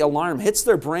anxiety alarm hits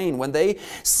their brain when they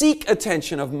seek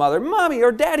attention of mother. Mommy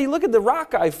or daddy, look at the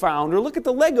rock I found, or look at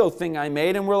the Lego thing I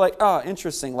made. And we're like, oh,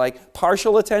 interesting, like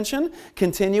partial attention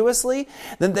continuously.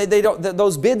 Then they don't,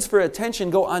 those bids for attention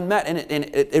go unmet, and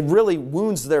it really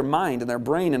wounds their mind and their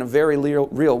brain in a very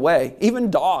real way.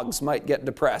 Even dogs might get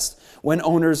depressed when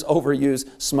owners overuse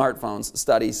smartphones,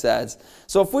 study says.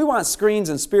 So if we want screens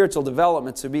and spiritual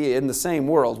development to be in the same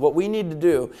world, what we need to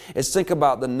do is think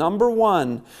about the number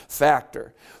one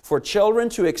factor for children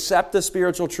to accept the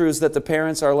spiritual truths that the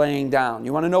parents are laying down.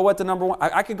 You want to know what the number one?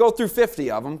 I could go through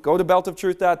 50 of them. Go to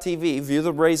beltoftruth.tv, view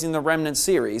the Raising the Remnant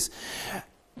series.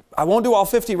 I won't do all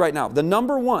 50 right now. The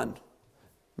number one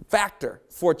factor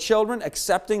for children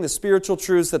accepting the spiritual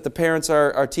truths that the parents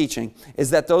are teaching is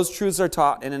that those truths are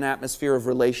taught in an atmosphere of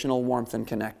relational warmth and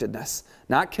connectedness.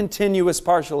 Not continuous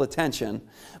partial attention,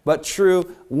 but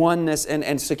true oneness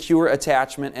and secure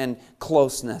attachment and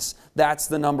closeness. That's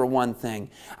the number one thing.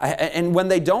 And when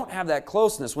they don't have that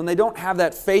closeness, when they don't have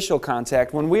that facial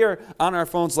contact, when we are on our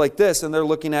phones like this and they're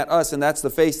looking at us and that's the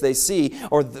face they see,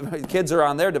 or the kids are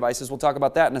on their devices, we'll talk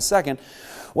about that in a second,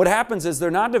 what happens is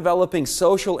they're not developing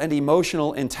social and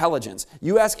emotional intelligence.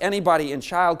 You ask anybody in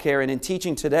childcare and in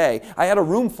teaching today, I had a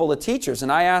room full of teachers and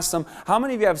I asked them, how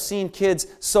many of you have seen kids'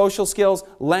 social skills,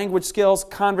 language skills,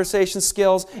 conversation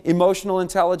skills, emotional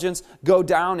intelligence go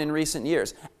down in recent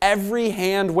years? Every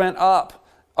hand went up.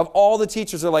 Of all the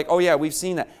teachers are like, oh yeah, we've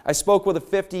seen that. I spoke with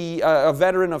a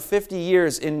veteran of 50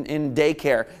 years in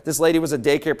daycare. This lady was a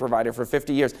daycare provider for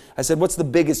 50 years. I said, what's the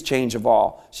biggest change of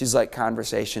all? She's like,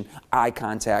 conversation, eye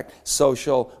contact,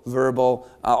 social, verbal,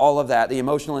 all of that. The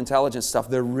emotional intelligence stuff,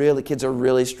 kids are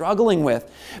really struggling with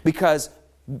because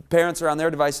parents are on their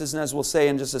devices, and as we'll say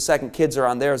in just a second, kids are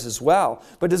on theirs as well.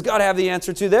 But does God have the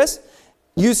answer to this?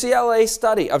 UCLA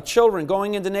study of children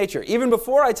going into nature. Even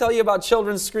before I tell you about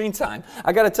children's screen time,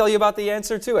 I got to tell you about the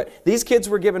answer to it. These kids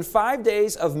were given 5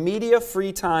 days of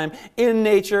media-free time in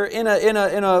nature, in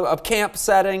a camp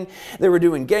setting. They were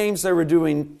doing games, they were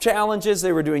doing challenges,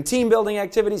 they were doing team-building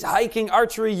activities, hiking,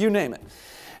 archery, you name it.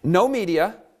 No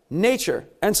media, nature,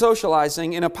 and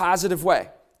socializing in a positive way.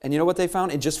 And you know what they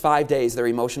found? In just 5 days, their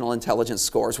emotional intelligence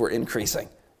scores were increasing.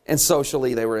 And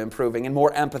socially, they were improving, and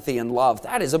more empathy and love.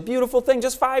 That is a beautiful thing.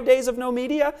 Just 5 days of no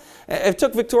media. It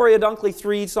took Victoria Dunkley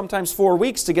 3, sometimes 4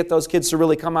 weeks to get those kids to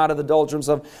really come out of the doldrums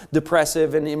of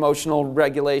depressive and emotional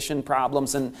regulation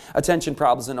problems and attention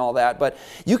problems and all that. But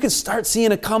you can start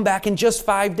seeing a comeback in just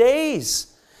 5 days.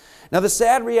 Now, the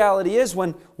sad reality is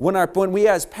when we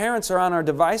as parents are on our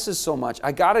devices so much,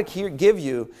 I got to give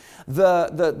you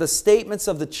the statements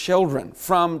of the children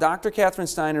from Dr. Catherine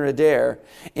Steiner Adair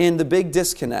in The Big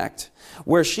Disconnect,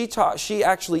 where she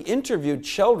actually interviewed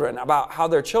children about how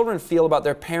their children feel about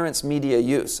their parents' media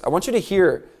use. I want you to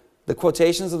hear the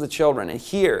quotations of the children and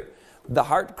hear the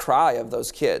heart cry of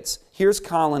those kids. Here's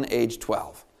Colin, age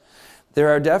 12. There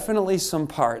are definitely some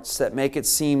parts that make it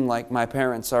seem like my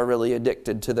parents are really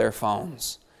addicted to their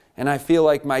phones. And I feel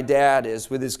like my dad is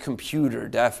with his computer,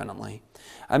 definitely.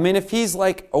 I mean, if he's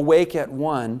like awake at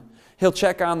 1, he'll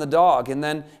check on the dog and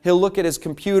then he'll look at his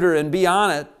computer and be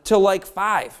on it till like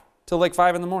 5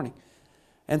 in the morning.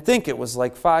 And think it was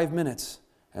like 5 minutes.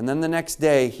 And then the next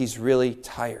day, he's really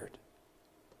tired.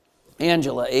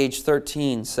 Angela, age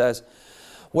 13, says,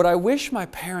 what I wish my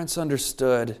parents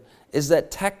understood is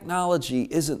that technology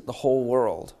isn't the whole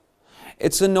world.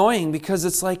 It's annoying because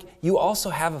it's like you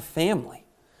also have a family.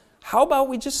 How about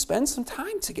we just spend some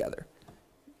time together?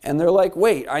 And they're like,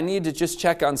 wait, I need to just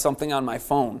check on something on my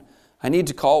phone. I need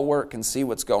to call work and see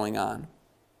what's going on.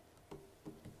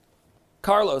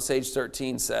 Carlos, age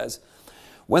 13, says,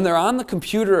 when they're on the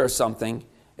computer or something,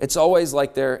 it's always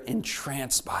like they're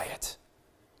entranced by it.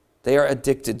 They are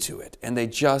addicted to it, and they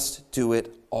just do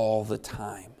it all the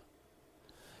time.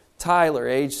 Tyler,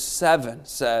 age 7,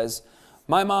 says,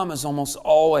 my mom is almost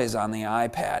always on the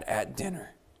iPad at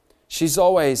dinner. She's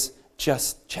always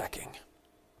just checking.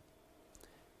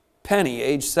 Penny,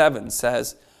 age 7,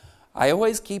 says, I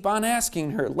always keep on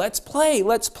asking her, let's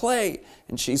play,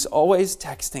 and she's always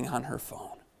texting on her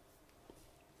phone.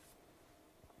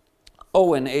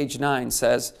 Owen, age 9,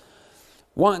 says,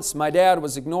 once my dad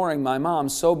was ignoring my mom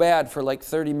so bad for like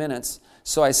 30 minutes,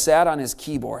 so I sat on his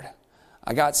keyboard.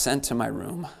 I got sent to my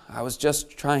room. I was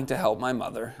just trying to help my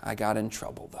mother. I got in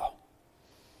trouble, though.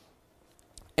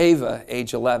 Ava,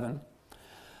 age 7.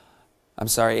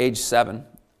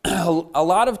 A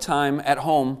lot of time at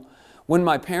home, when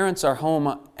my parents are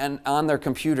home and on their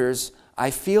computers, I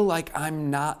feel like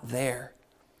I'm not there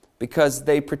because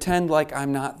they pretend like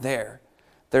I'm not there.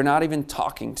 They're not even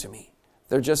talking to me.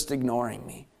 They're just ignoring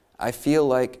me. I feel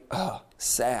like,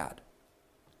 sad.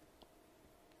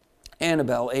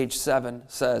 Annabelle, age 7,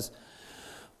 says,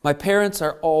 my parents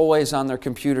are always on their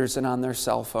computers and on their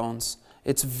cell phones.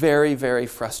 It's very, very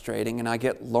frustrating, and I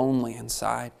get lonely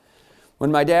inside.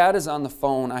 When my dad is on the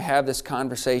phone, I have this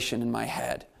conversation in my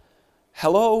head.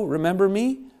 Hello, remember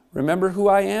me? Remember who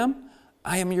I am?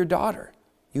 I am your daughter.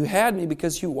 You had me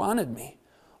because you wanted me.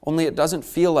 Only it doesn't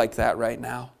feel like that right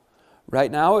now.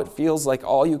 Right now, it feels like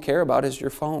all you care about is your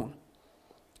phone.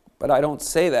 But I don't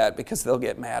say that because they'll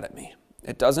get mad at me.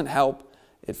 It doesn't help.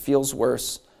 It feels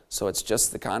worse. So it's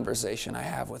just the conversation I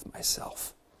have with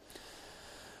myself.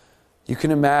 You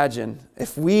can imagine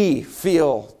if we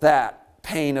feel that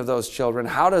pain of those children,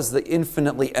 how does the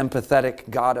infinitely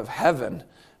empathetic God of heaven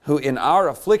who in our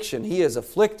affliction, he is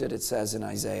afflicted, it says in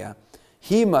Isaiah.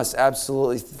 He must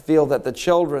absolutely feel that the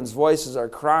children's voices are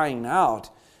crying out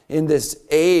in this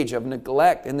age of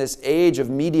neglect, in this age of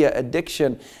media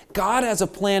addiction. God has a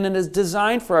plan and is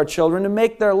designed for our children to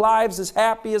make their lives as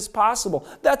happy as possible.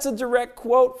 That's a direct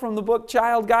quote from the book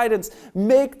Child Guidance.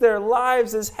 Make their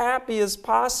lives as happy as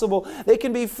possible. They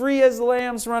can be free as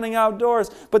lambs running outdoors,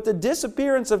 but the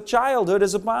disappearance of childhood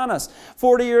is upon us.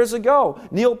 40 years ago,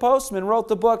 Neil Postman wrote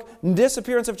the book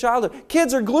Disappearance of Childhood.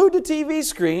 Kids are glued to TV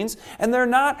screens and they're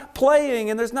not playing,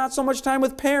 and there's not so much time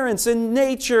with parents and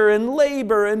nature and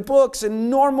labor and books and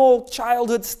normal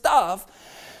childhood stuff.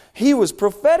 He was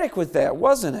prophetic with that,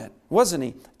 wasn't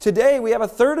he? Today we have a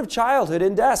third of childhood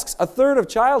in desks, a third of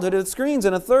childhood in screens,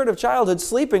 and a third of childhood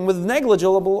sleeping with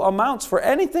negligible amounts for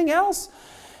anything else.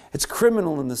 It's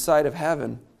criminal in the sight of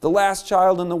heaven. The Last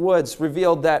Child in the Woods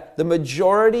revealed that the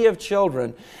majority of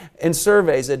children in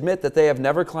surveys admit that they have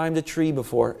never climbed a tree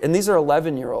before. And these are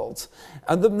 11-year-olds.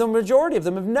 The majority of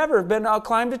them have never been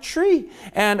climbed a tree.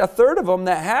 And a third of them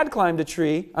that had climbed a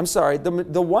tree,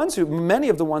 many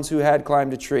of the ones who had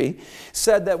climbed a tree,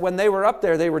 said that when they were up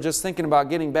there, they were just thinking about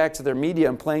getting back to their media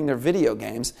and playing their video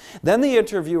games. Then the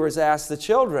interviewers asked the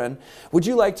children, would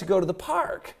you like to go to the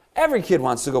park? Every kid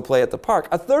wants to go play at the park.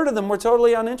 A third of them were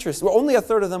totally uninterested. Well, only a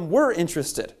third of them were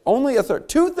interested. Only a third.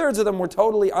 2/3 of them were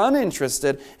totally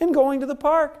uninterested in going to the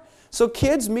park. So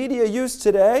kids' media use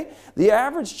today, the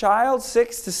average child,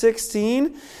 6 to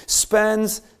 16,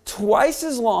 spends twice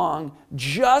as long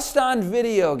just on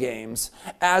video games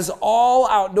as all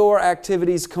outdoor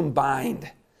activities combined.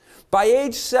 By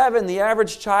age 7, the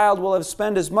average child will have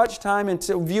spent as much time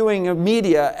into viewing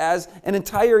media as an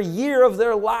entire year of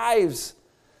their lives.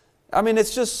 I mean,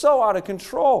 it's just so out of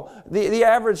control. The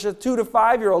average 2 to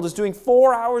 5-year-old is doing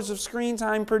 4 hours of screen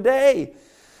time per day,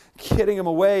 getting them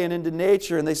away and into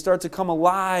nature, and they start to come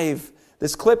alive.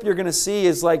 This clip you're going to see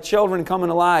is like children coming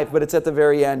alive, but it's at the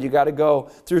very end. You got to go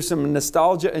through some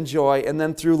nostalgia and joy, and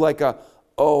then through like a,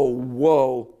 oh,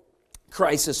 whoa,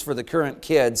 crisis for the current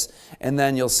kids, and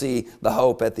then you'll see the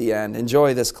hope at the end.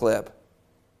 Enjoy this clip.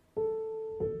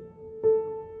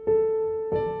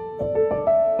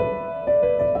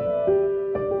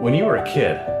 When you were a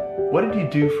kid, what did you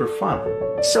do for fun?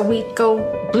 So we'd go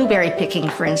blueberry picking,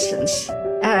 for instance.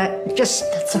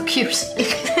 That's so cute.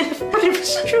 But it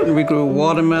was true. We grew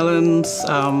watermelons,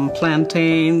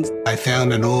 plantains. I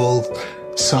found an old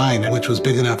sign which was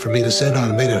big enough for me to sit on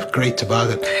and made a great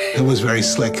toboggan. It was very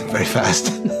slick and very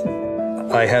fast.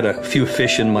 I had a few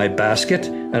fish in my basket,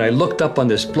 and I looked up on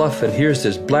this bluff, and here's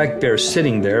this black bear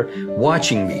sitting there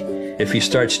watching me. If he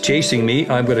starts chasing me,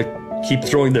 I'm going to keep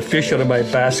throwing the fish out of my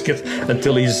basket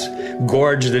until he's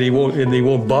gorged and he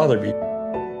won't bother me.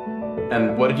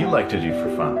 And what did you like to do for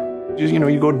fun? You know,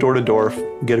 you go door to door,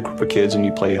 get a group of kids, and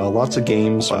you play lots of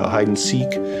games, hide and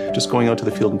seek, just going out to the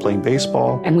field and playing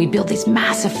baseball. And we build these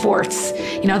massive forts,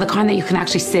 you know, the kind that you can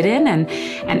actually sit in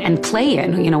and play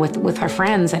in, you know, with our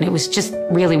friends, and it was just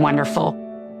really wonderful.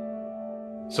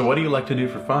 So what do you like to do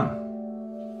for fun?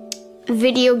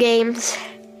 Video games,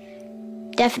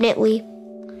 definitely.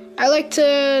 I like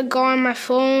to go on my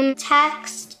phone,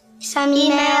 text, some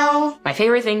email. My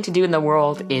favorite thing to do in the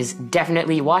world is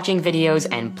definitely watching videos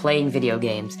and playing video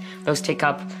games. Those take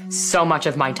up so much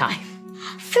of my time.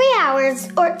 3 hours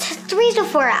or 3 to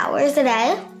 4 hours a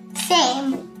day.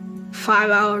 Same. 5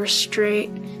 hours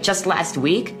straight. Just last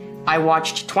week, I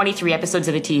watched 23 episodes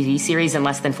of a TV series in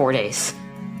less than 4 days.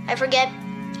 I forget.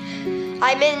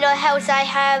 I'm in a house, I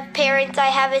have parents, I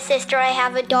have a sister, I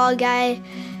have a dog, I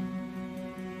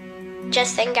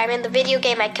just think I'm in the video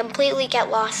game, I completely get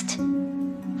lost.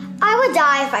 I would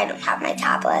die if I don't have my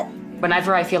tablet.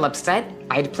 Whenever I feel upset,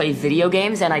 I'd play video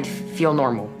games and I'd feel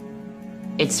normal.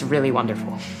 It's really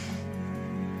wonderful.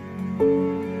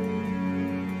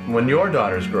 When your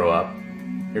daughters grow up,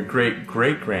 your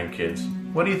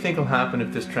great-great-grandkids, what do you think will happen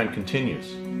if this trend continues?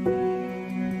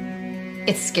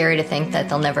 It's scary to think that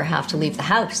they'll never have to leave the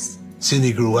house.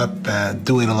 Cindy grew up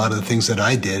doing a lot of the things that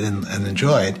I did and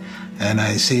enjoyed, and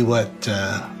I see what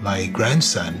my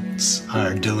grandsons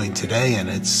are doing today, and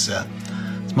it's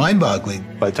mind-boggling.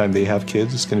 By the time they have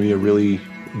kids, it's going to be a really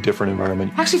different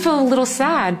environment. I actually feel a little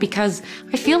sad because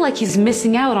I feel like he's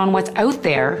missing out on what's out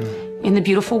there in the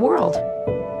beautiful world.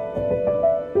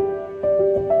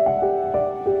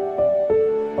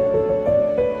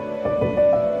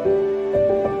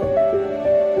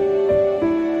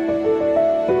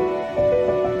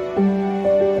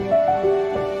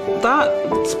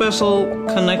 That special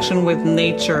connection with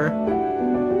nature,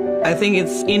 I think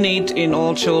it's innate in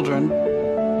all children,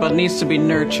 but needs to be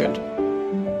nurtured.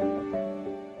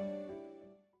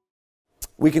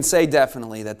 We can say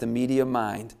definitely that the media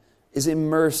mind is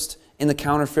immersed in the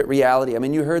counterfeit reality. I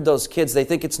mean, you heard those kids, they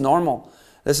think it's normal.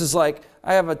 This is like,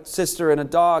 I have a sister and a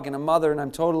dog and a mother, and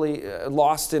I'm totally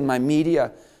lost in my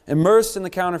media, immersed in the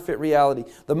counterfeit reality.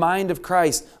 The mind of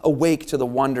Christ, awake to the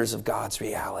wonders of God's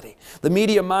reality. The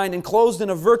media mind, enclosed in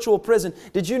a virtual prison.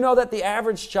 Did you know that the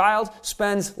average child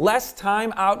spends less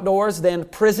time outdoors than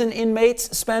prison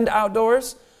inmates spend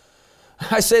outdoors?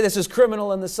 I say this is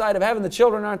criminal in the sight of heaven. The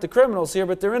children aren't the criminals here,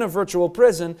 but they're in a virtual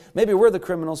prison. Maybe we're the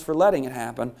criminals for letting it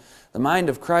happen. The mind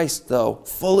of Christ, though,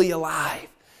 fully alive.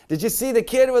 Did you see the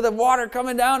kid with the water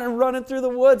coming down and running through the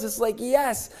woods? It's like,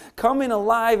 yes, coming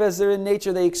alive as they're in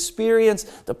nature. They experience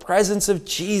the presence of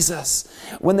Jesus.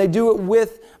 When they do it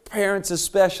with parents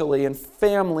especially, and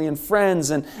family, and friends,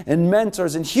 and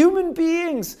mentors, and human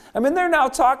beings. I mean, they're now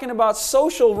talking about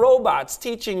social robots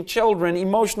teaching children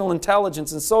emotional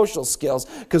intelligence and social skills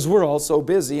because we're all so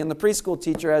busy. And the preschool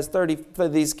teacher has 30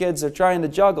 of these kids they're trying to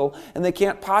juggle, and they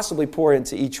can't possibly pour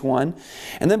into each one.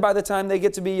 And then by the time they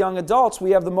get to be young adults,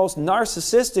 we have the most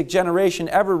narcissistic generation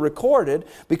ever recorded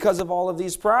because of all of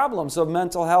these problems of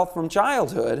mental health from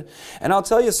childhood. And I'll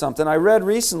tell you something, I read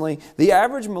recently, the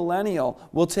average millennial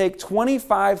will take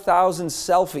 25,000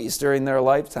 selfies during their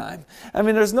lifetime. I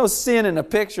mean, there's no sin in a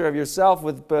picture of yourself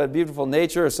with beautiful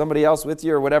nature or somebody else with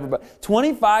you or whatever, but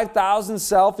 25,000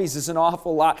 selfies is an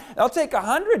awful lot. I'll take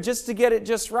 100 just to get it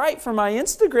just right for my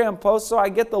Instagram post so I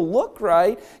get the look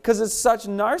right because it's such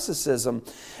narcissism.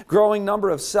 Growing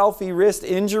number of selfie wrist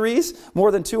injuries.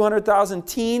 More than 200,000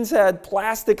 teens had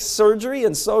plastic surgery,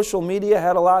 and social media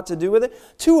had a lot to do with it.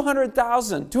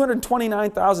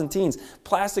 229,000 teens,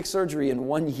 plastic surgery in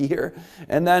 1 year.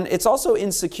 And then it's also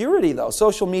insecurity, though.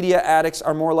 Social media addicts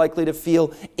are more likely to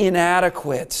feel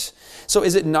inadequate. So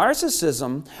is it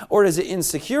narcissism or is it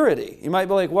insecurity? You might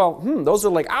be like, well, those are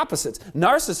like opposites.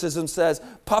 Narcissism says,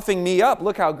 puffing me up,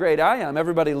 look how great I am,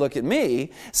 everybody look at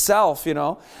me. Self, you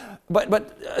know.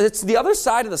 But it's the other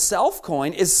side of the self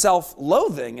coin is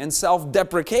self-loathing and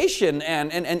self-deprecation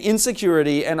and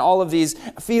insecurity and all of these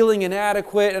feeling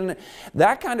inadequate, and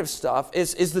that kind of stuff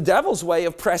is the devil's way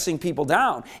of pressing people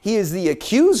down. He is the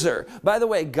accuser. By the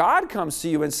way, God comes to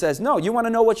you and says, no, you want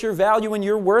to know what your value and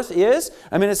your worth is?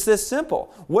 I mean, it's this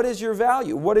simple. What is your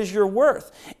value? What is your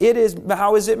worth? It is,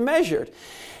 how is it measured?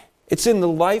 It's in the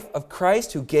life of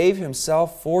Christ who gave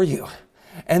himself for you.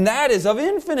 And that is of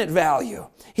infinite value.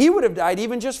 He would have died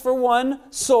even just for one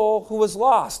soul who was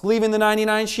lost. Leaving the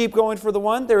 99 sheep, going for the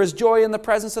one. There is joy in the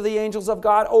presence of the angels of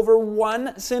God over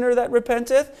one sinner that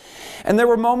repenteth. And there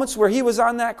were moments where he was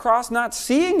on that cross not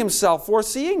seeing himself,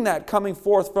 foreseeing that coming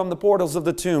forth from the portals of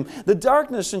the tomb. The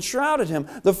darkness enshrouded him.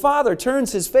 The Father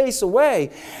turns his face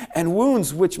away. And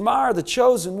wounds which mar the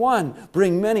chosen one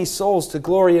bring many souls to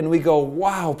glory. And we go,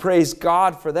 wow, praise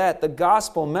God for that. The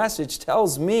gospel message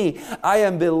tells me I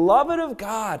am beloved of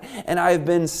God and I have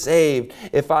been saved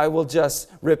if I will just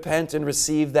repent and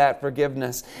receive that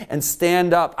forgiveness and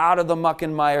stand up out of the muck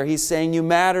and mire. He's saying, you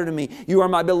matter to me. You are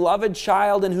my beloved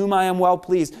child in whom I am well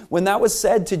pleased. When that was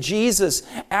said to Jesus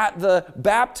at the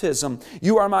baptism,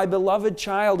 you are my beloved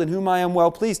child in whom I am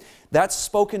well pleased. That's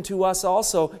spoken to us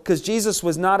also because Jesus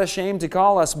was not ashamed to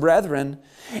call us brethren.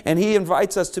 And he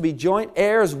invites us to be joint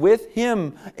heirs with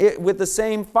him, with the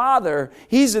same Father.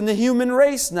 He's in the human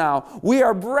race now. We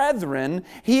are brethren.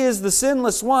 He is the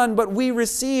sinless one, but we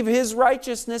receive his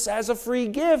righteousness as a free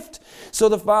gift. So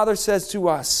the Father says to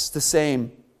us the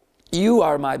same. You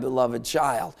are my beloved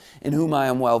child in whom I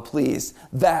am well pleased.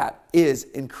 That is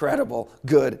incredible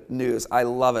good news. I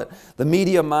love it. The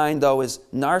media mind, though, is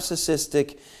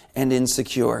narcissistic and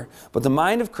insecure. But the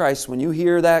mind of Christ, when you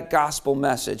hear that gospel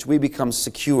message, we become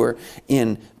secure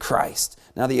in Christ.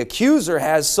 Now, the accuser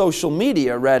has social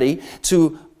media ready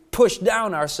to push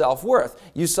down our self-worth.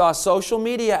 You saw social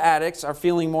media addicts are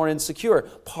feeling more insecure.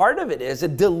 Part of it is a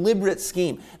deliberate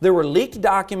scheme. There were leaked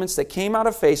documents that came out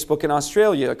of Facebook in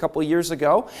Australia a couple of years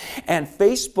ago, and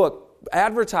Facebook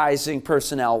advertising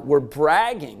personnel were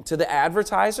bragging to the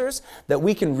advertisers that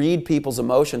we can read people's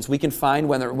emotions. We can find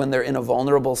when they're in a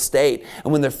vulnerable state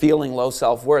and when they're feeling low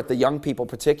self-worth, the young people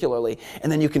particularly,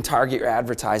 and then you can target your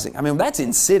advertising. I mean, that's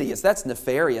insidious. That's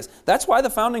nefarious. That's why the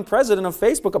founding president of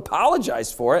Facebook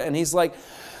apologized for it, and he's like,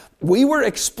 We were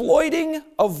exploiting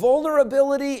a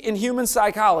vulnerability in human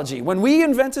psychology. When we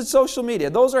invented social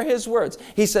media, those are his words.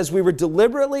 He says we were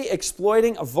deliberately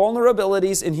exploiting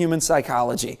vulnerabilities in human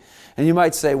psychology. And you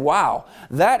might say, wow,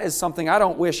 that is something I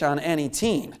don't wish on any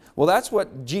teen. Well, that's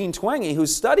what Jean Twenge, who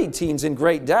studied teens in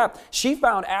great depth, she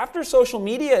found after social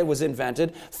media was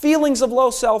invented, feelings of low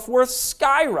self-worth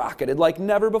skyrocketed like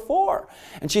never before.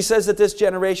 And she says that this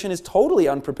generation is totally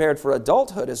unprepared for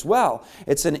adulthood as well.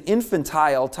 It's an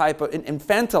infantile type of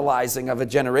infantilizing of a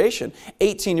generation.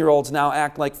 18-year-olds now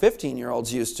act like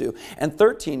 15-year-olds used to, and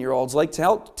 13-year-olds like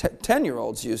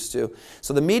 10-year-olds used to.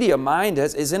 So the media mind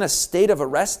is in a state of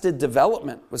arrested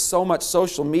development with so much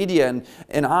social media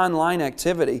and online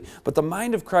activity. But the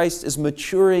mind of Christ is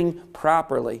maturing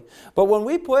properly. But when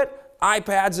we put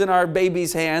iPads in our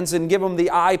babies' hands and give them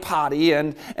the iPotty,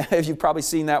 and if you've probably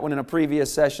seen that one in a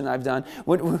previous session I've done,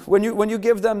 when you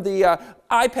give them the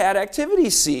iPad activity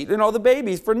seat, you know, the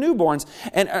babies for newborns,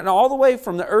 and all the way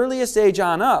from the earliest age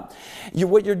on up,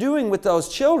 what you're doing with those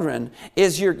children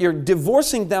is you're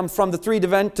divorcing them from the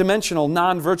three-dimensional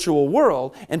non-virtual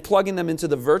world and plugging them into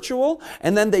the virtual,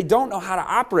 and then they don't know how to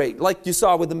operate, like you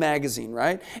saw with the magazine,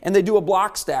 right? And they do a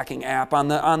block stacking app on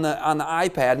the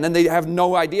iPad, and then they have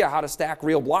no idea how to stack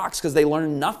real blocks because they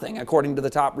learn nothing, according to the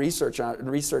top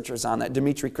researchers on that,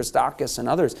 Dimitri Christakis and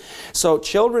others. So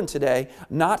children today,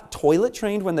 not toilet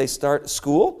trained when they start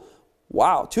school.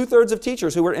 Wow, 2/3 of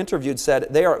teachers who were interviewed said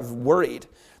they are worried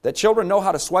that children know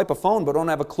how to swipe a phone but don't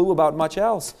have a clue about much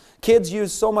else. Kids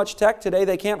use so much tech today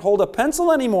they can't hold a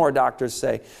pencil anymore, doctors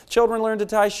say. Children learn to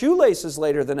tie shoelaces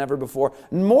later than ever before.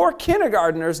 More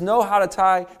kindergartners know how to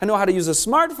tie and know how to use a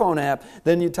smartphone app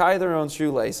than you tie their own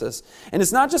shoelaces. And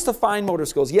it's not just the fine motor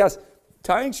skills. Yes,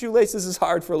 tying shoelaces is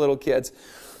hard for little kids.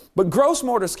 But gross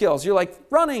motor skills, you're like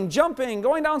running, jumping,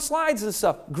 going down slides and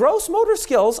stuff. Gross motor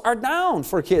skills are down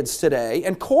for kids today,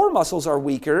 and core muscles are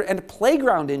weaker, and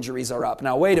playground injuries are up.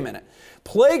 Now, wait a minute.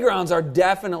 Playgrounds are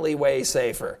definitely way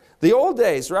safer. The old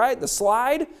days, right? The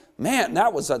slide, man,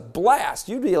 that was a blast.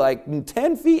 You'd be like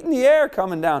 10 feet in the air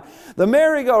coming down. The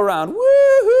merry-go-round,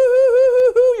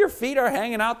 woo-hoo-hoo-hoo-hoo, your feet are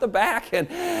hanging out the back. And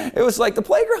it was like the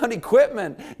playground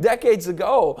equipment decades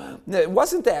ago, it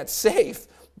wasn't that safe.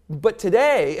 But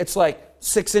today, it's like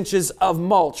 6 inches of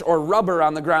mulch or rubber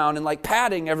on the ground and like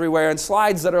padding everywhere and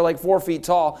slides that are like 4 feet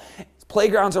tall.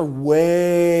 Playgrounds are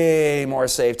way more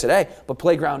safe today, but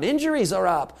playground injuries are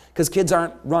up because kids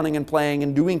aren't running and playing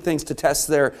and doing things to test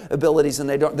their abilities, and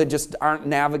they just aren't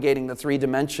navigating the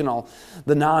three-dimensional,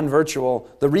 the non-virtual,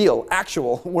 the real,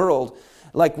 actual world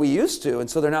like we used to, and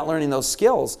so they're not learning those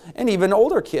skills. And even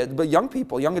older kids, but young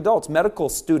people, young adults, medical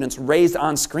students raised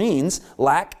on screens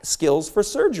lack skills for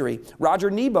surgery. Roger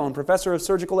Kneebone, professor of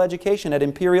surgical education at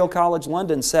Imperial College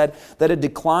London, said that a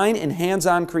decline in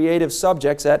hands-on creative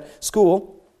subjects at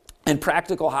school and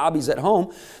practical hobbies at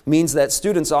home means that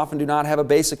students often do not have a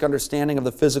basic understanding of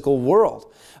the physical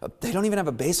world. They don't even have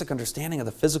a basic understanding of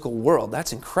the physical world.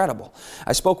 That's incredible.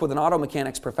 I spoke with an auto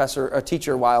mechanics professor, a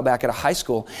teacher a while back at a high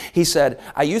school. He said,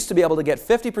 I used to be able to get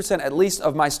 50% at least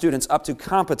of my students up to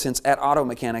competence at auto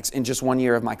mechanics in just 1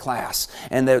 year of my class.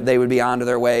 And they would be on to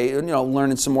their way, you know,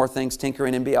 learning some more things,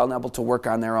 tinkering, and be able to work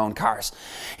on their own cars.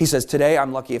 He says, today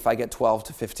I'm lucky if I get 12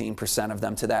 to 15% of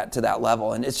them to that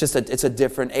level. And it's just it's a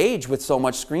different age with so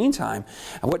much screen time.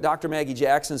 And what Dr. Maggie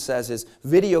Jackson says is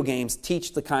video games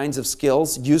teach the kinds of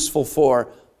skills useful for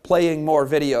playing more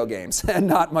video games and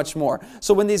not much more.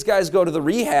 So when these guys go to the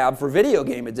rehab for video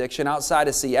game addiction outside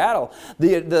of Seattle,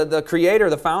 the creator,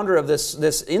 the founder of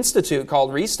this institute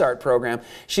called Restart Program,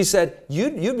 she said,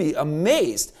 you'd be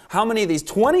amazed how many of these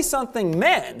 20-something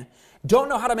men don't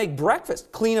know how to make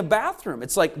breakfast, clean a bathroom.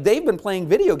 It's like they've been playing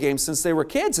video games since they were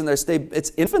kids, and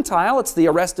it's infantile. It's the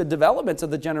arrested development of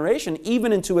the generation,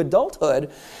 even into adulthood,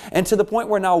 and to the point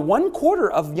where now 1/4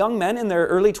 of young men in their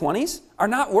early 20s are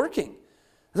not working.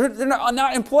 They're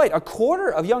not employed.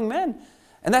 1/4 of young men.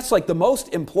 And that's like the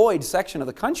most employed section of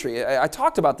the country. I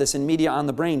talked about this in Media on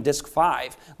the Brain, Disc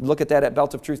 5. Look at that at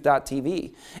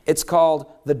beltoftruth.tv. It's called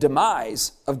The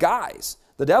Demise of Guys.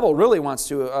 The devil really wants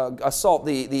to assault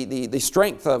the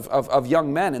strength of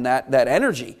young men and that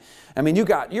energy. I mean,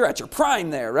 you're at your prime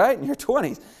there, right? In your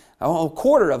 20s.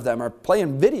 1/4 of them are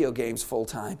playing video games full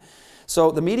time.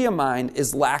 So the media mind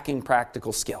is lacking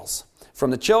practical skills. From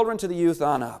the children to the youth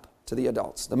on up to the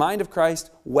adults. The mind of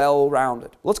Christ,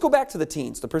 well-rounded. Let's go back to the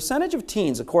teens. The percentage of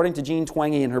teens, according to Jean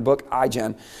Twenge in her book,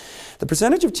 iGen, the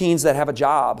percentage of teens that have a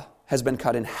job has been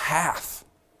cut in half.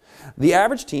 The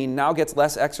average teen now gets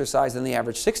less exercise than the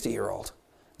average 60-year-old.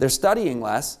 They're studying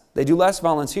less, they do less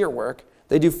volunteer work,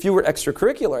 They do fewer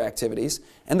extracurricular activities,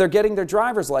 and they're getting their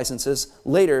driver's licenses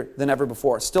later than ever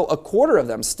before. Still, a quarter of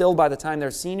them, still by the time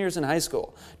they're seniors in high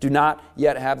school, do not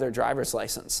yet have their driver's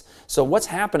license. So what's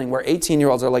happening where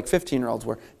 18-year-olds are like 15-year-olds,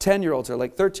 where 10-year-olds are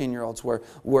like 13-year-olds,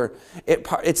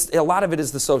 a lot of it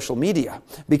is the social media,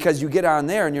 because you get on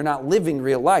there and you're not living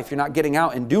real life. You're not getting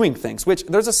out and doing things, which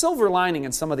there's a silver lining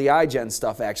in some of the iGen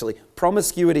stuff, actually.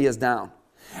 Promiscuity is down.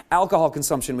 Alcohol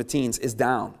consumption with teens is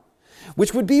down,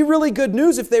 which would be really good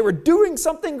news if they were doing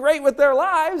something great with their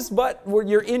lives, but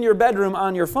you're in your bedroom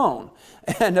on your phone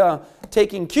and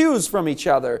taking cues from each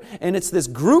other. And it's this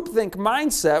groupthink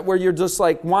mindset where you're just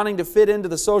like wanting to fit into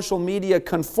the social media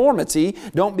conformity.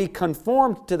 Don't be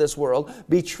conformed to this world.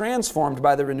 Be transformed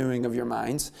by the renewing of your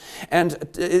minds. And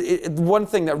one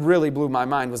thing that really blew my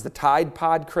mind was the Tide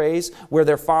Pod craze, where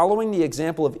they're following the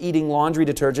example of eating laundry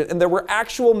detergent. And there were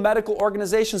actual medical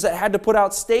organizations that had to put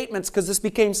out statements because this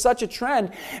became such a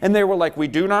trend. And they were like, we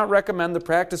do not recommend the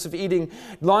practice of eating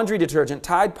laundry detergent.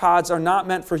 Tide Pods are not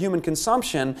meant for human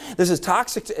consumption. This is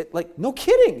toxic. Like, no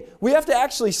kidding. We have to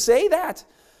actually say that.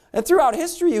 And throughout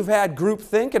history, you've had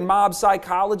groupthink and mob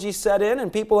psychology set in,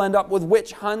 and people end up with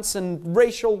witch hunts and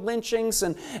racial lynchings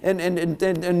and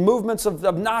movements of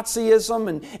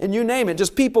Nazism and you name it,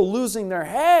 just people losing their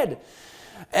head.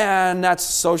 And that's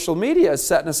social media is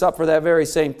setting us up for that very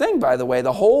same thing, by the way.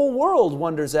 The whole world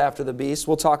wanders after the beast.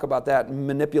 We'll talk about that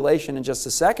manipulation in just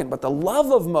a second. But the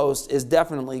love of most is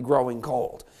definitely growing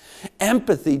cold.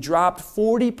 Empathy dropped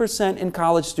 40% in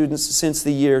college students since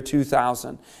the year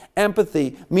 2000.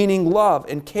 Empathy, meaning love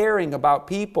and caring about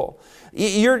people.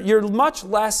 You're much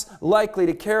less likely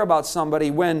to care about somebody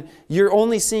when you're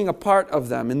only seeing a part of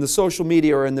them in the social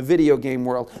media or in the video game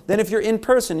world than if you're in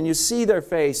person and you see their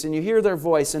face and you hear their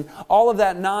voice and all of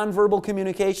that nonverbal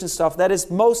communication stuff. That is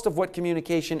most of what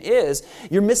communication is.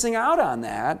 You're missing out on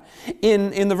that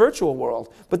in the virtual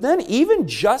world. But then even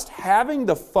just having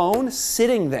the phone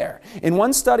sitting there. In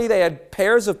one study, they had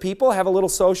pairs of people have a little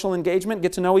social engagement,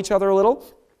 get to know each other a little.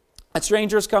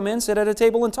 Strangers come in, sit at a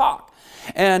table and talk.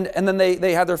 And then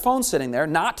they had their phone sitting there,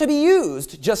 not to be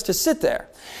used, just to sit there.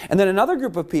 And then another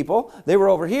group of people, they were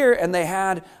over here and they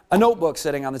had a notebook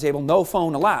sitting on the table, no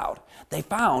phone allowed. They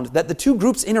found that the two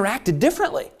groups interacted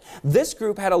differently. This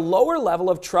group had a lower level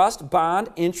of trust, bond,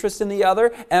 interest in the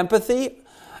other, empathy.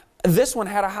 This one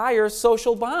had a higher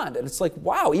social bond. And it's like,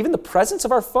 wow, even the presence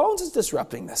of our phones is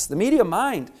disrupting this. The media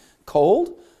mind,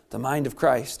 cold, the mind of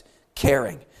Christ,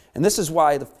 caring. And this is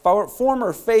why the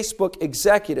former Facebook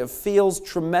executive feels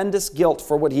tremendous guilt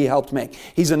for what he helped make.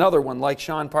 He's another one like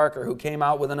Sean Parker who came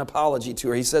out with an apology to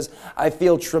her. He says, I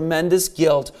feel tremendous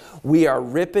guilt. We are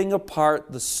ripping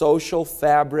apart the social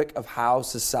fabric of how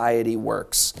society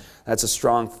works. That's a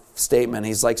strong statement.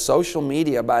 He's like, social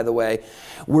media, by the way,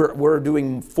 we're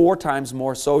doing 4 times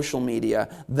more social media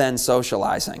than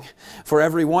socializing. For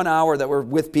every 1 hour that we're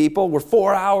with people, we're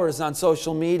 4 hours on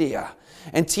social media.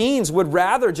 And teens would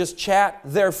rather just chat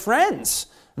their friends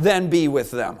than be with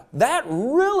them. That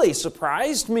really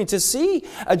surprised me to see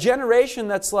a generation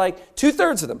that's like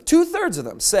two-thirds of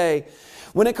them say,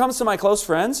 when it comes to my close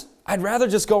friends, I'd rather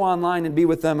just go online and be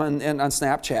with them on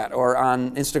Snapchat or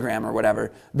on Instagram or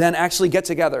whatever than actually get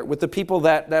together with the people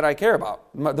that I care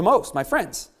about the most, my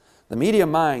friends. The media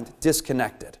mind,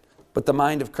 disconnected, but the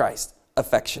mind of Christ,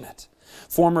 affectionate.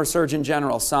 Former Surgeon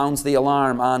General sounds the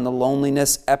alarm on the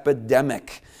loneliness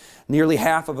epidemic. Nearly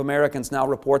half of Americans now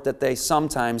report that they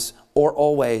sometimes or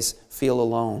always feel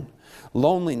alone.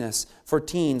 Loneliness for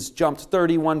teens jumped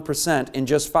 31% in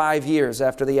just 5 years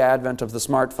after the advent of the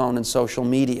smartphone and social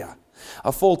media.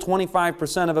 A full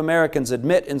 25% of Americans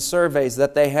admit in surveys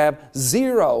that they have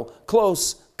 0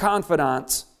 close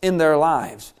confidants in their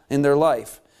life.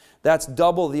 That's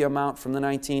double the amount from the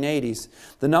 1980s.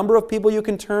 The number of people you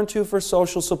can turn to for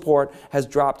social support has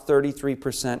dropped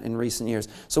 33% in recent years.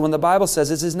 So when the Bible says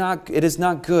it is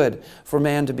not good for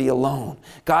man to be alone.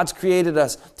 God's created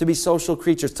us to be social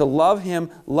creatures, to love Him,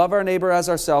 love our neighbor as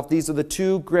ourselves. These are the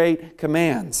 2 great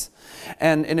commands.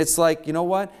 And it's like, you know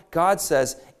what? God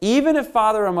says, even if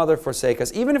father or mother forsake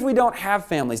us, even if we don't have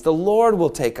families, the Lord will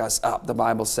take us up, the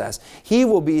Bible says. He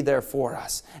will be there for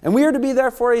us. And we are to be there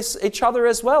for each other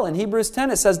as well. In Hebrews 10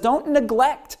 it says, don't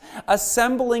neglect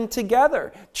assembling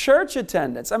together. Church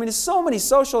attendance. I mean, there's so many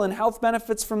social and health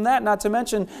benefits from that, not to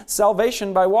mention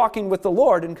salvation by walking with the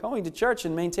Lord and going to church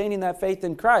and maintaining that faith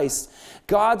in Christ.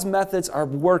 God's methods are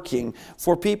working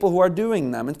for people who are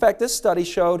doing them. In fact, this study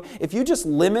showed if you just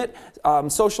limit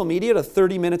limit social media to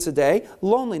 30 minutes a day,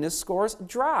 loneliness scores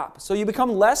drop. So you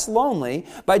become less lonely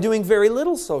by doing very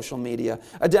little social media.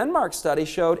 A Denmark study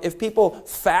showed if people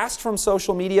fast from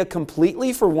social media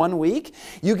completely for 1 week,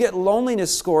 you get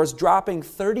loneliness scores dropping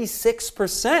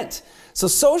 36%. So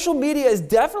social media is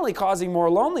definitely causing more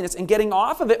loneliness, and getting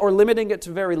off of it or limiting it to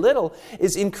very little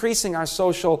is increasing our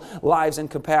social lives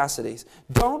and capacities.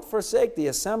 Don't forsake the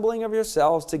assembling of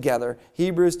yourselves together.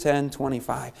 Hebrews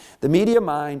 10:25. The media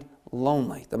mind,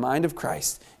 lonely. The mind of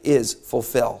Christ is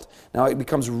fulfilled. Now it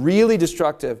becomes really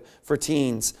destructive for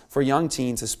teens, for young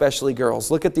teens, especially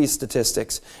girls. Look at these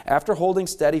statistics. After holding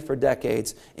steady for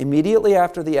decades, immediately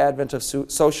after the advent of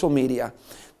social media,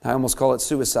 I almost call it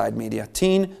suicide media,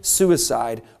 teen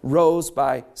suicide rose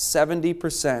by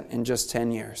 70% in just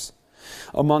 10 years.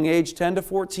 Among age 10 to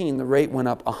 14, the rate went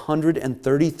up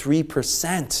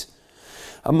 133%.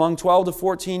 Among 12 to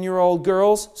 14-year-old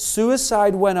girls,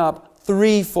 suicide went up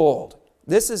threefold.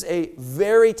 This is a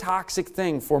very toxic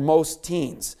thing for most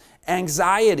teens.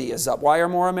 Anxiety is up. Why are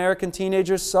more American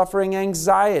teenagers suffering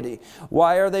anxiety?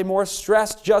 Why are they more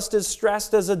stressed, just as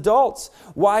stressed as adults?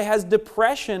 Why has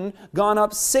depression gone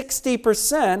up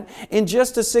 60% in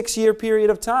just a 6-year period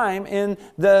of time in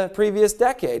the previous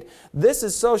decade? This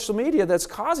is social media that's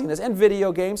causing this, and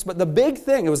video games. But the big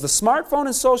thing, it was the smartphone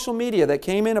and social media that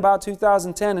came in about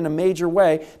 2010 in a major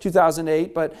way,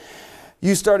 2008, but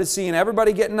you started seeing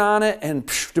everybody getting on it, and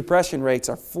depression rates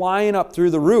are flying up through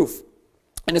the roof.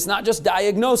 And it's not just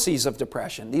diagnoses of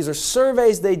depression. These are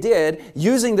surveys they did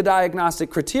using the diagnostic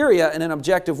criteria in an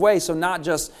objective way. So not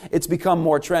just it's become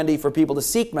more trendy for people to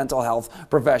seek mental health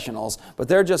professionals, but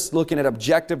they're just looking at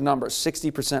objective numbers,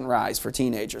 60% rise for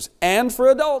teenagers and for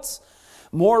adults.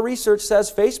 More research says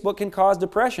Facebook can cause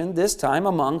depression, this time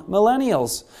among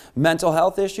millennials. Mental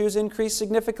health issues increased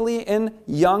significantly in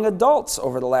young adults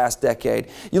over the last decade.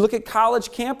 You look at college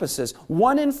campuses,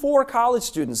 1 in 4 college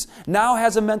students now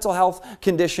has a mental health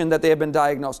condition that they have been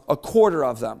diagnosed, a quarter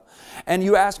of them. And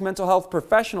you ask mental health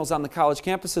professionals on the college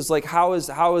campuses, like, how is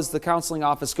the counseling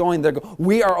office going? They go,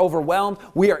 we are overwhelmed,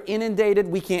 we are inundated,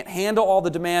 we can't handle all the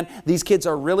demand, these kids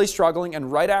are really struggling,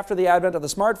 and right after the advent of the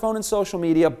smartphone and social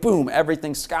media, boom, everything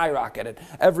skyrocketed.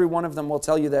 Every one of them will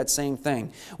tell you that same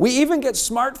thing. We even get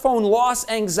smartphone loss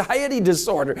anxiety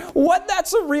disorder. What,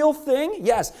 that's a real thing?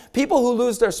 Yes. People who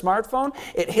lose their smartphone,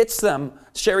 it hits them.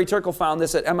 Sherry Turkle found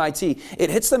this at MIT.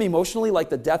 It hits them emotionally like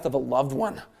the death of a loved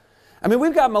one. I mean,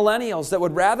 we've got millennials that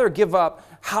would rather give up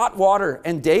hot water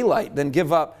and daylight than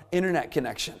give up internet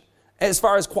connection. As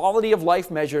far as quality of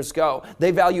life measures go, they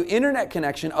value internet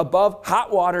connection above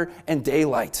hot water and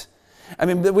daylight. I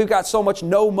mean, we've got so much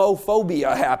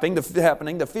nomophobia happening,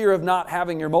 the fear of not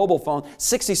having your mobile phone.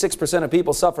 66% of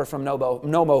people suffer from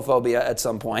nomophobia at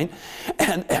some point.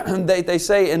 And they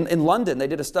say in London, they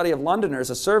did a study of Londoners,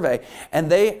 a survey,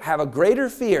 and they have a greater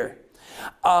fear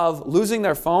of losing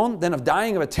their phone than of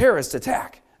dying of a terrorist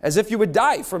attack. As if you would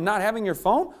die from not having your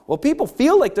phone. Well, people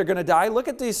feel like they're going to die. Look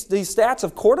at these stats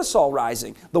of cortisol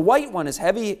rising. The white one is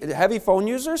heavy phone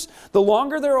users. The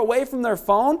longer they're away from their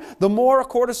phone, the more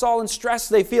cortisol and stress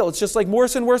they feel. It's just like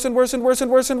worse and worse and worse and worse and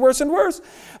worse and worse and worse.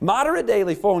 Moderate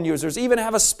daily phone users even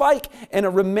have a spike and a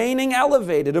remaining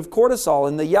elevated of cortisol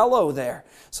in the yellow there.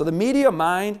 So the media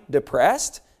mind,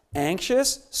 depressed,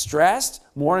 anxious, stressed,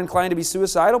 more inclined to be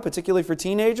suicidal, particularly for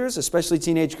teenagers, especially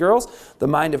teenage girls. The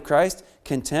mind of Christ,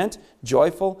 content,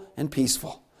 joyful, and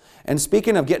peaceful. And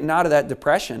speaking of getting out of that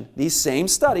depression, these same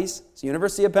studies, the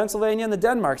University of Pennsylvania and the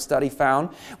Denmark study found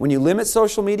when you limit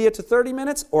social media to 30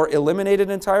 minutes or eliminate it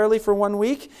entirely for 1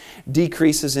 week,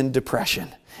 decreases in depression,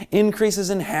 increases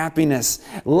in happiness,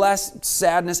 less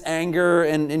sadness, anger,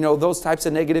 and those types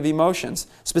of negative emotions.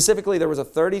 Specifically, there was a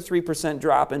 33%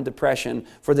 drop in depression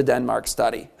for the Denmark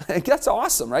study. That's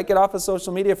awesome, right? Get off of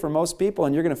social media for most people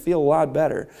and you're going to feel a lot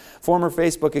better. Former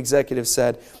Facebook executive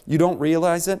said, "You don't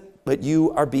realize it, but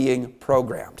you are being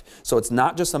programmed." So it's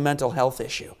not just a mental health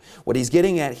issue. What he's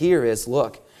getting at here is,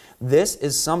 look, this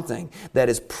is something that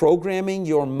is programming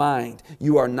your mind.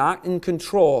 You are not in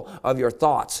control of your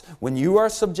thoughts. When you are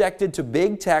subjected to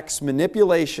big tech's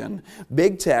manipulation,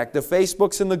 big tech, the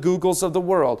Facebooks and the Googles of the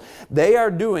world, they are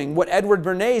doing what Edward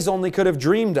Bernays only could have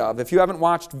dreamed of. If you haven't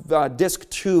watched Disc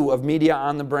 2 of Media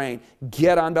on the Brain,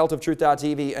 get on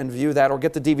beltoftruth.tv and view that, or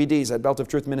get the DVDs at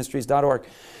beltoftruthministries.org.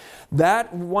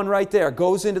 That one right there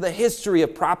goes into the history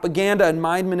of propaganda and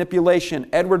mind manipulation.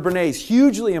 Edward Bernays,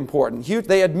 hugely important.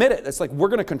 They admit it. It's like, we're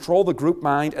going to control the group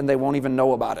mind and they won't even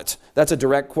know about it. That's a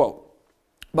direct quote.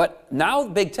 But now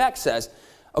big tech says,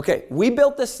 Okay, we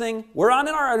built this thing. We're on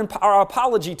our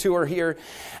apology tour here,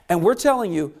 and we're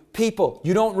telling you, people,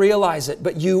 you don't realize it,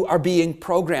 but you are being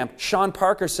programmed. Sean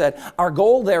Parker said our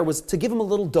goal there was to give them a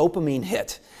little dopamine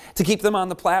hit, to keep them on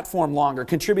the platform longer,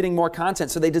 contributing more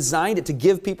content. So they designed it to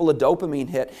give people a dopamine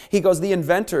hit. He goes, the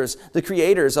inventors, the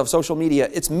creators of social media,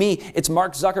 it's me, it's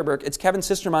Mark Zuckerberg, it's Kevin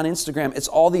Systrom on Instagram, it's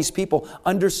all these people,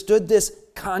 understood this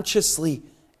consciously,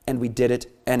 and we did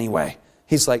it anyway.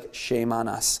 He's like, shame on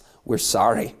us. We're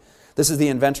sorry. This is the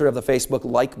inventor of the Facebook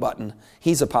like button.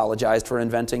 He's apologized for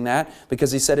inventing that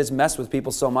because he said it's messed with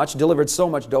people so much, delivered so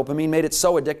much dopamine, made it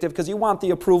so addictive because you want the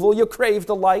approval, you crave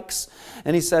the likes.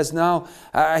 And he says no,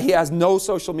 he has no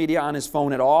social media on his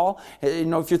phone at all. You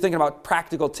know, if you're thinking about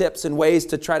practical tips and ways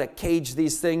to try to cage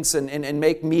these things and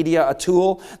make media a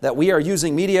tool, that we are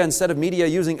using media instead of media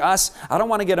using us, I don't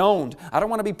want to get owned. I don't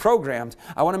want to be programmed.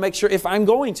 I want to make sure if I'm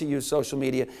going to use social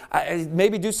media, I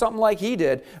maybe do something like he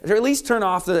did, or at least turn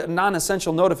off the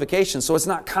non-essential notifications so it's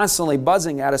not constantly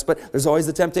buzzing at us. But there's always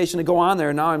the temptation to go on there,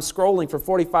 and now I'm scrolling for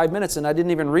 45 minutes and I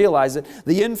didn't even realize it.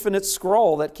 The infinite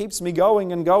scroll that keeps me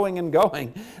going and going and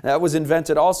going. That was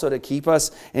invented also to keep us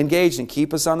engaged and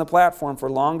keep us on the platform for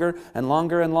longer and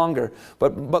longer and longer.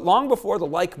 But long before the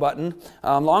like button,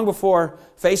 long before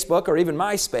Facebook or even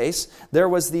MySpace, there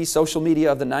was the social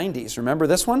media of the 90s. Remember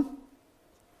this one?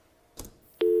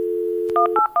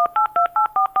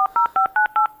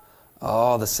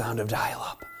 Oh, the sound of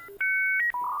dial-up.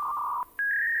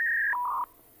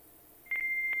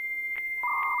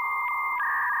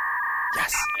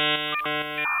 Yes.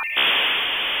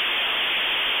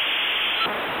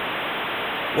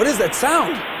 What is that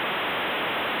sound?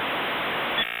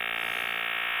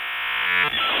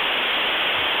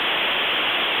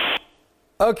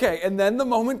 Okay, and then the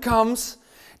moment comes.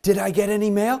 Did I get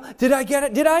any mail? Did I get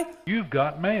it? Did I? You've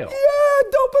got mail. Yeah,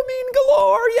 dopamine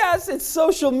galore. Yes, it's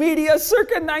social media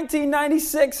circa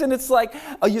 1996, and it's like,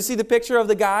 oh, you see the picture of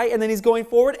the guy, and then he's going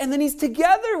forward, and then he's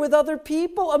together with other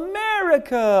people.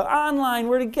 America, online,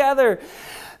 we're together.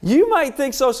 You might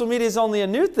think social media is only a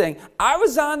new thing. I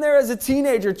was on there as a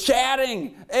teenager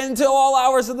chatting until all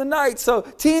hours of the night. So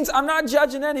teens, I'm not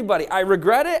judging anybody. I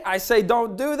regret it. I say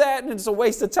don't do that, and it's a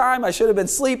waste of time. I should have been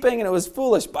sleeping, and it was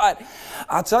foolish. But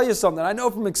I'll tell you something. I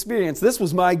know from experience, this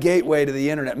was my gateway to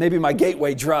the internet, maybe my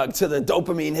gateway drug to the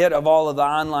dopamine hit of all of the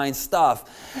online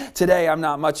stuff. Today, I'm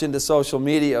not much into social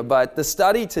media, but the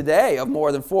study today of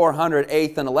more than 400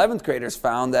 8th and 11th graders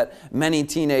found that many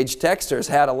teenage texters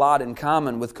had a lot in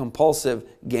common with compulsive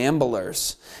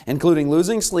gamblers, including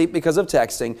losing sleep because of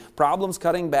texting, problems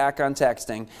cutting back on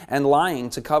texting, and lying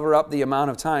to cover up the amount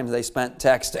of time they spent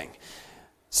texting.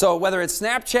 So whether it's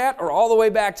Snapchat or all the way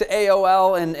back to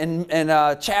AOL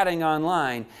and chatting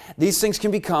online, these things can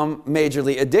become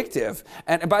majorly addictive.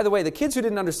 And by the way, the kids who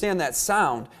didn't understand that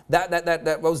sound,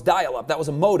 that was dial-up, that was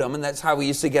a modem, and that's how we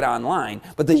used to get online.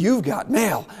 But the you've got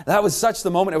mail, that was such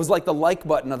the moment. It was like the like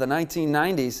button of the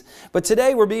 1990s. But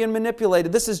today we're being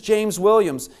manipulated. This is James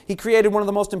Williams. He created one of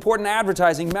the most important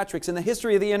advertising metrics in the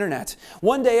history of the internet.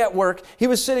 One day at work, he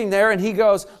was sitting there and he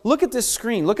goes, look at this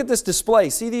screen, look at this display.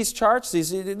 See these charts?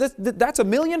 That's 1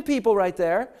 million people right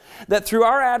there that through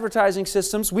our advertising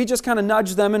systems, we just kind of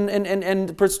nudged them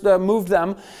and moved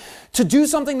them to do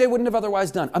something they wouldn't have otherwise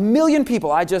done. 1 million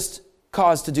people I just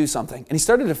caused to do something. And he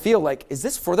started to feel like, is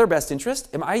this for their best interest?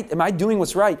 Am I doing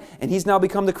what's right? And he's now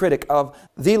become the critic of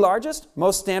the largest,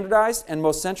 most standardized, and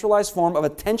most centralized form of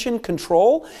attention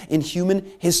control in human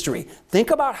history. Think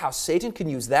about how Satan can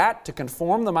use that to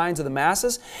conform the minds of the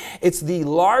masses. It's the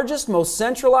largest, most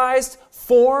centralized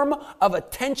form of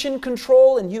attention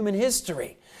control in human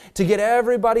history to get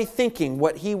everybody thinking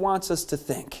what he wants us to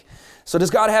think. So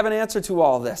does God have an answer to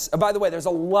all this? By the way, there's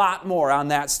a lot more on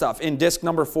that stuff. In disc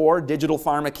number 4, Digital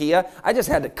Pharmakia, I just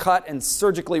had to cut and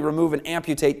surgically remove and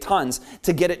amputate tons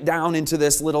to get it down into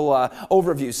this little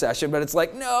overview session. But it's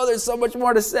like, no, there's so much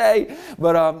more to say.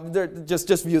 But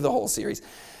just view the whole series.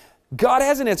 God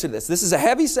has an answer to this. This is a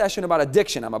heavy session about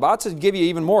addiction. I'm about to give you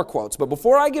even more quotes. But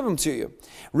before I give them to you,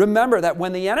 remember that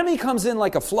when the enemy comes in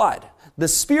like a flood, the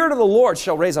Spirit of the Lord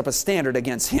shall raise up a standard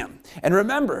against him. And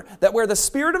remember that where the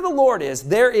Spirit of the Lord is,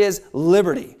 there is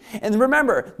liberty. And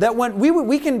remember that when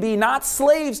we can be not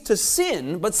slaves to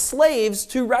sin, but slaves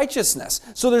to righteousness.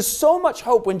 So there's so much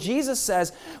hope when Jesus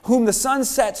says, whom the Son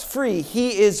sets free,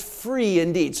 he is free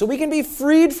indeed. So we can be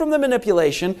freed from the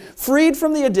manipulation, freed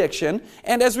from the addiction,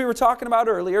 and as we were talking about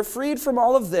earlier, freed from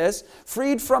all of this,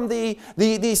 freed from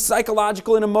the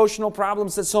psychological and emotional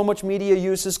problems that so much media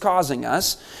use is causing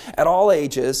us at all all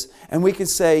ages, and we can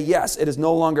say, yes, it is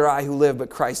no longer I who live, but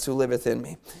Christ who liveth in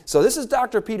me. So this is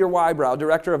Dr. Peter Wybrow,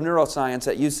 Director of Neuroscience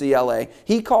at UCLA.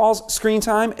 He calls screen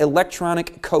time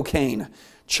electronic cocaine.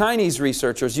 Chinese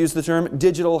researchers use the term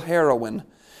digital heroin.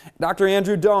 Dr.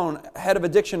 Andrew Doan, head of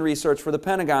addiction research for the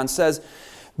Pentagon, says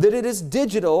that it is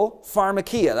digital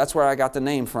pharmakia. That's where I got the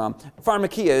name from.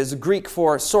 Pharmakia is Greek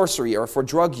for sorcery or for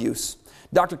drug use.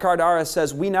 Dr. Cardara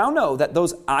says, we now know that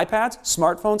those iPads,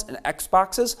 smartphones, and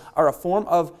Xboxes are a form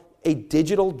of a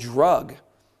digital drug.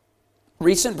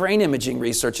 Recent brain imaging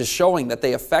research is showing that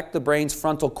they affect the brain's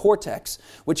frontal cortex,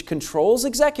 which controls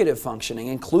executive functioning,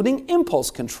 including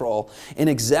impulse control, in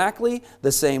exactly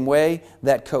the same way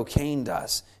that cocaine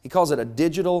does. He calls it a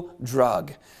digital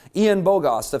drug. Ian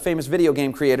Bogost, the famous video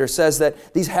game creator, says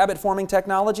that these habit-forming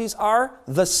technologies are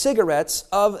the cigarettes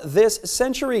of this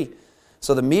century.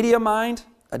 So the media mind,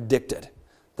 addicted.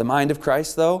 The mind of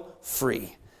Christ, though,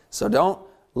 free. So don't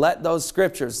let those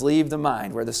scriptures leave the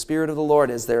mind. Where the Spirit of the Lord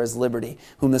is, there is liberty.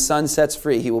 Whom the Son sets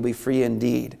free, he will be free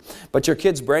indeed. But your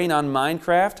kid's brain on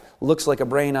Minecraft looks like a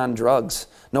brain on drugs.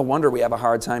 No wonder we have a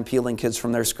hard time peeling kids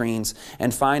from their screens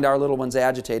and find our little ones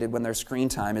agitated when their screen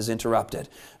time is interrupted.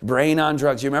 Brain on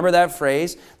drugs. You remember that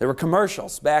phrase? There were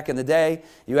commercials back in the day.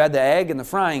 You had the egg in the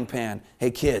frying pan.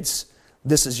 Hey kids,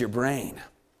 this is your brain.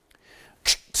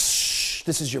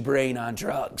 This is your brain on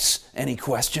drugs. Any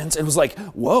questions? It was like,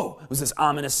 whoa, it was this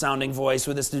ominous sounding voice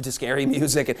with this new scary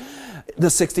music. And the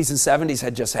 60s and 70s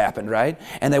had just happened, right?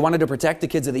 And they wanted to protect the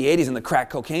kids of the 80s, and the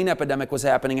crack cocaine epidemic was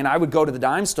happening. And I would go to the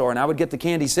dime store and I would get the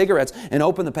candy cigarettes and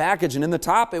open the package, and in the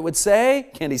top it would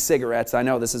say, candy cigarettes, I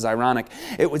know this is ironic,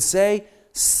 it would say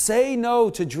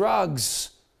no to drugs.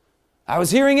 I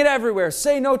was hearing it everywhere.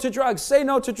 Say no to drugs. Say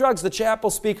no to drugs. The chapel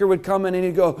speaker would come in and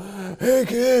he'd go, hey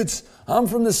kids, I'm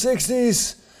from the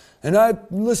 60s and I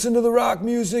listened to the rock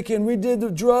music and we did the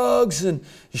drugs and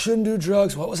you shouldn't do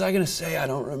drugs. What was I going to say? I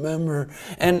don't remember.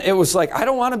 And it was like, I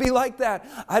don't want to be like that.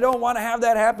 I don't want to have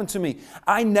that happen to me.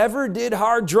 I never did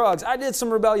hard drugs. I did some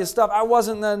rebellious stuff. I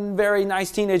wasn't a very nice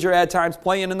teenager at times,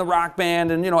 playing in the rock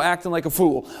band and, acting like a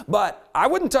fool. But I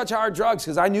wouldn't touch hard drugs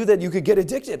because I knew that you could get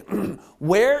addicted.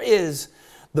 Where is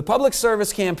the public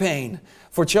service campaign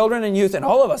for children and youth and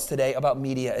all of us today about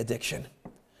media addiction?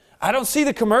 I don't see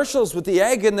the commercials with the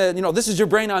egg and the, this is your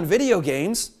brain on video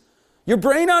games. Your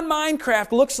brain on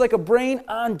Minecraft looks like a brain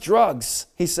on drugs,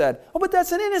 he said. Oh, but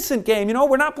that's an innocent game.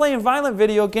 We're not playing violent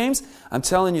video games. I'm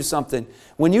telling you something.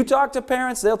 When you talk to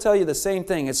parents, they'll tell you the same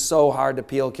thing. It's so hard to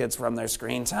peel kids from their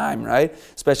screen time, right?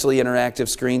 Especially interactive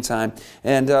screen time.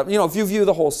 And, if you view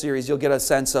the whole series, you'll get a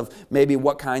sense of maybe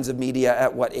what kinds of media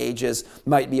at what ages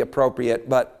might be appropriate.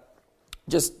 But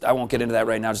I won't get into that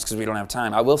right now just because we don't have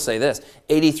time. I will say this,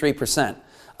 83%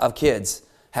 of kids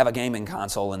have a gaming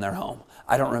console in their home.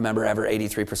 I don't remember ever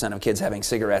 83% of kids having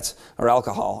cigarettes or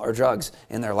alcohol or drugs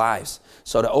in their lives.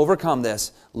 So to overcome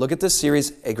this, look at this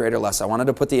series, A Greater Less. I wanted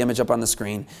to put the image up on the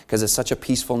screen because it's such a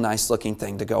peaceful, nice looking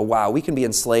thing to go, wow, we can be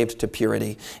enslaved to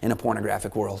purity in a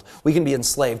pornographic world. We can be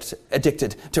enslaved,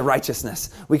 addicted to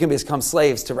righteousness. We can become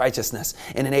slaves to righteousness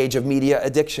in an age of media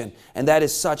addiction. And that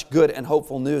is such good and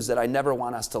hopeful news that I never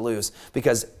want us to lose,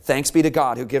 because thanks be to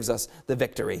God who gives us the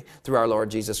victory through our Lord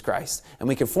Jesus Christ. And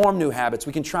we can form new habits.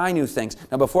 We can try new things.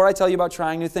 Now, before I tell you about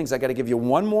trying new things, I got to give you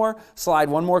one more slide,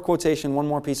 one more quotation, one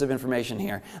more piece of information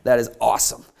here. That is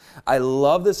awesome. I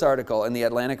love this article in the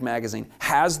Atlantic magazine.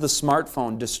 Has the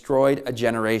smartphone destroyed a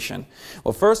generation?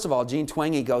 Well, first of all, Jean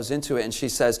Twenge goes into it and she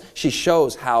says, she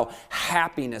shows how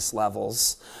happiness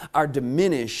levels are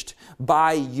diminished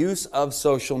by use of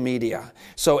social media.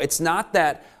 So it's not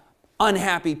that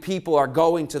unhappy people are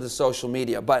going to the social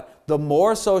media, but the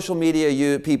more social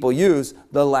media people use,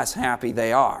 the less happy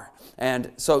they are.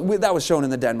 And so that was shown in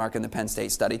the Denmark and the Penn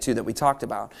State study too that we talked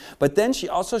about. But then she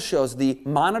also shows the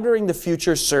Monitoring the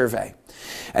Future survey.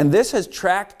 And this has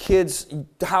tracked kids,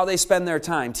 how they spend their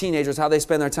time, teenagers, how they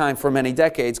spend their time for many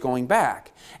decades going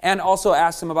back. And also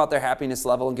asks them about their happiness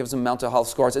level and gives them mental health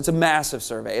scores. It's a massive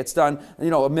survey. It's done,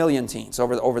 a million teens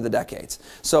over the decades.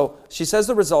 So she says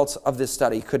the results of this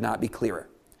study could not be clearer.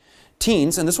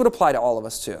 Teens, and this would apply to all of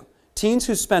us too, teens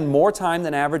who spend more time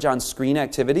than average on screen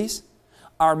activities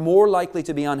are more likely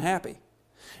to be unhappy.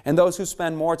 And those who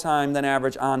spend more time than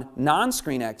average on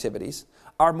non-screen activities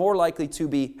are more likely to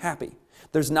be happy.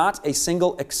 There's not a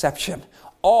single exception.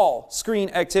 All screen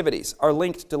activities are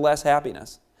linked to less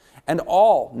happiness. And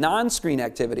all non-screen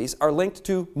activities are linked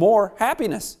to more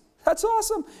happiness. That's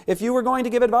awesome. If you were going to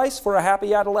give advice for a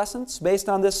happy adolescence based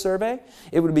on this survey,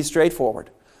 it would be straightforward.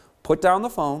 Put down the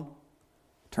phone,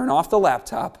 turn off the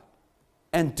laptop,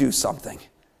 and do something.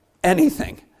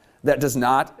 Anything that does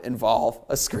not involve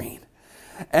a screen.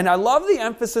 And I love the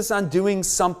emphasis on doing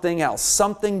something else,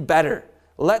 something better.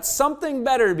 Let something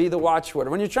better be the watchword.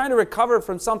 When you're trying to recover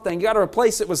from something, you got to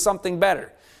replace it with something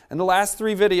better. In the last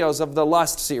 3 videos of the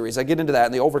Lust series, I get into that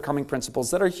and the overcoming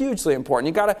principles that are hugely important.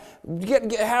 You got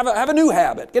to have a new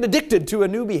habit. Get addicted to a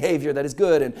new behavior that is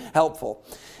good and helpful.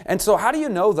 And so how do you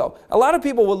know, though? A lot of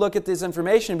people will look at this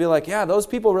information and be like, yeah, those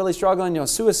people really struggling,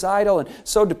 suicidal and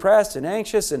so depressed and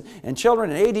anxious and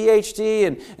children and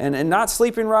ADHD and not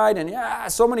sleeping right and yeah,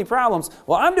 so many problems.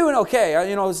 Well, I'm doing okay.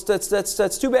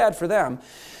 That's too bad for them.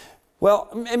 Well,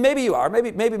 maybe you are.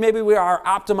 Maybe we are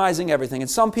optimizing everything. And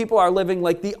some people are living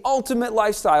like the ultimate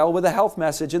lifestyle with a health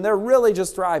message, and they're really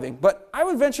just thriving. But I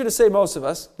would venture to say most of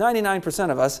us,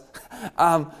 99% of us,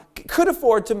 could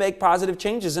afford to make positive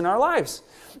changes in our lives.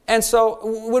 And so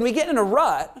when we get in a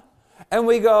rut and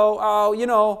we go,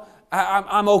 oh,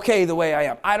 I'm okay the way I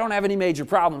am. I don't have any major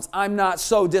problems. I'm not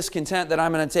so discontent that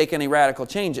I'm going to take any radical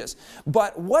changes.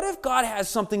 But what if God has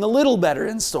something a little better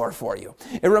in store for you?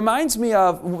 It reminds me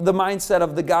of the mindset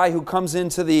of the guy who comes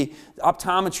into the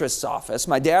optometrist's office.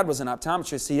 My dad was an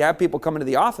optometrist. He'd have people come into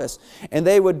the office and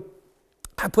they would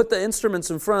put the instruments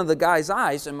in front of the guy's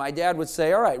eyes, and my dad would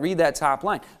say, all right, read that top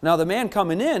line. Now the man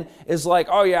coming in is like,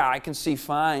 oh yeah, I can see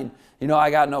fine.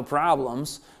 I got no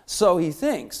problems. So he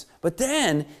thinks. But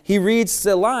then he reads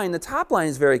the line. The top line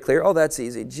is very clear. Oh, that's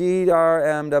easy.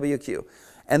 GRMWQ.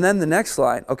 And then the next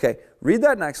line. Okay, read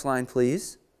that next line,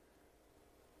 please.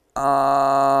 Is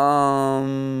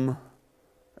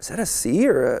that a C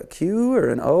or a Q or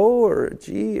an O or a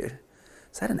G? Is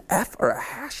that an F or a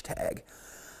hashtag?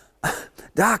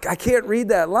 Doc, I can't read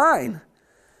that line.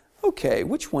 Okay,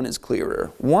 which one is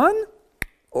clearer? 1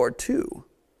 or 2?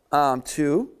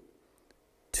 2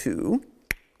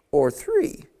 or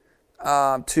 3?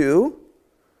 2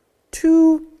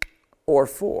 or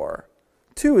 4?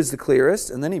 2 is the clearest,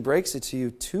 and then he breaks it to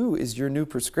you. 2 is your new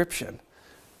prescription.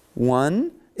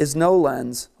 1 is no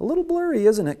lens. A little blurry,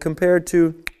 isn't it, compared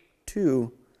to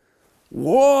 2?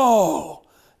 Whoa!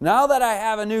 Now that I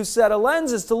have a new set of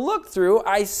lenses to look through,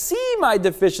 I see my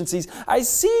deficiencies. I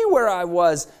see where I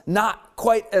was not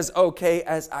quite as okay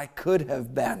as I could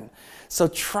have been. So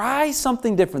try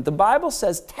something different. The Bible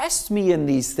says, test me in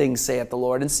these things, saith the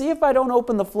Lord, and see if I don't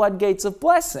open the floodgates of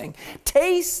blessing.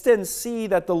 Taste and see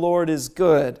that the Lord is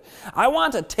good. I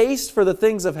want a taste for the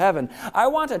things of heaven. I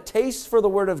want a taste for the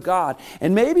Word of God.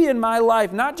 And maybe in my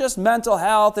life, not just mental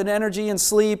health and energy and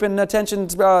sleep and attention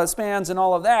spans and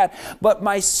all of that, but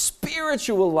my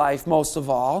spiritual life most of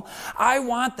all. I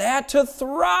want that to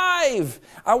thrive.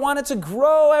 I want it to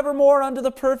grow evermore unto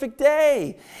the perfect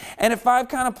day. And if I've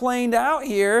kind of planed out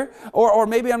here, or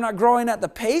maybe I'm not growing at the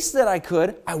pace that I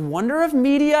could, I wonder if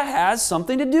media has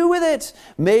something to do with it.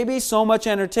 Maybe so much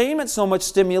entertainment, so much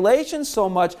stimulation, so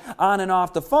much on and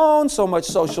off the phone, so much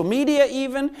social media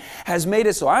even, has made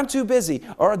it so I'm too busy,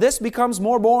 or this becomes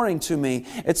more boring to me.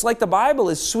 It's like the Bible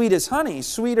is sweet as honey,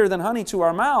 sweeter than honey to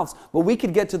our mouths, but we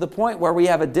could get to the point where we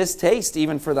have a distaste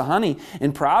even for the honey.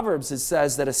 In Proverbs it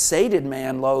says that a sated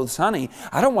man loathes honey.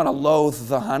 I don't want to loathe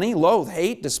the honey, loathe,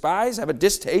 hate, despise, have a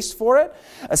distaste for it.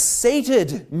 A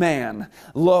sated man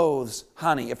loathes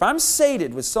honey. If I'm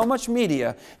sated with so much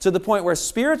media to the point where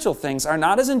spiritual things are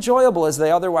not as enjoyable as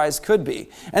they otherwise could be,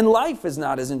 and life is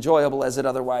not as enjoyable as it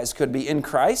otherwise could be in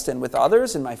Christ and with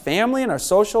others, in my family and our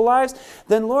social lives,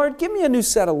 then Lord, give me a new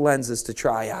set of lenses to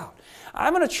try out.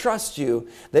 I'm going to trust you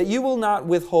that you will not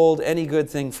withhold any good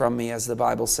thing from me, as the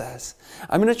Bible says.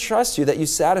 I'm going to trust you that you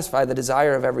satisfy the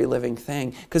desire of every living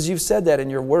thing, because you've said that in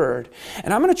your word.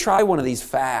 And I'm going to try one of these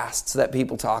fasts that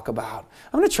people talk about.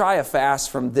 I'm going to try a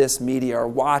fast from this media, or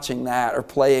watching that, or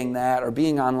playing that, or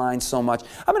being online so much.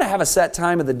 I'm going to have a set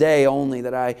time of the day only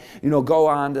that I, go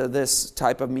on to this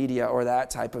type of media or that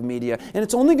type of media. And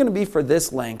it's only going to be for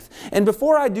this length. And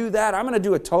before I do that, I'm going to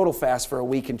do a total fast for a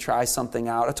week and try something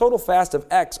out. A total fast of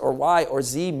X or Y or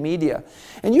Z media.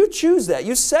 And you choose that.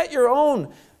 You set your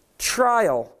own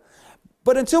trial.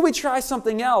 But until we try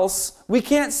something else, we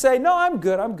can't say, no, I'm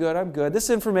good. This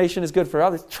information is good for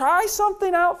others. Try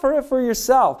something out for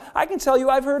yourself. I can tell you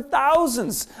I've heard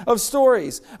thousands of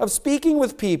stories of speaking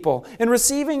with people and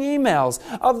receiving emails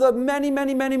of the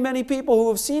many people who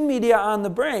have seen media on the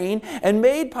brain and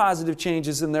made positive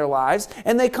changes in their lives,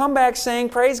 and they come back saying,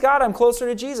 praise God, I'm closer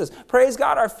to Jesus. Praise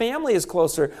God, our family is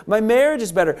closer. My marriage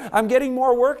is better. I'm getting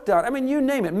more work done. I mean, you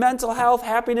name it. Mental health,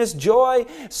 happiness, joy,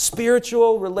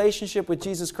 spiritual relationship with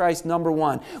Jesus Christ, number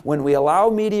one. When we allow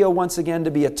media once again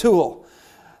to be a tool,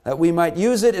 that we might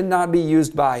use it and not be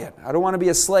used by it. I don't want to be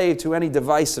a slave to any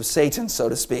device of Satan, so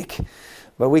to speak.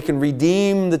 But we can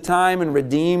redeem the time and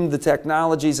redeem the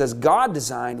technologies as God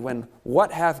designed, when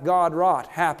what hath God wrought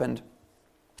happened.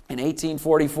 in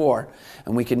 1844,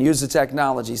 and we can use the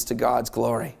technologies to God's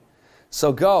glory.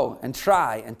 So go and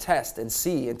try and test and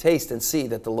see and taste and see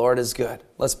that the Lord is good.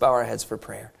 Let's bow our heads for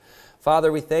prayer.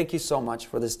 Father, we thank you so much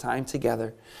for this time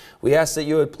together. We ask that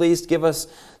you would please give us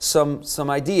some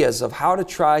ideas of how to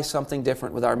try something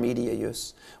different with our media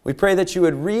use. We pray that you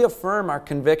would reaffirm our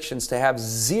convictions to have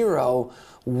zero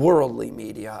worldly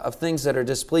media, of things that are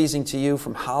displeasing to you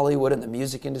from Hollywood and the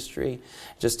music industry,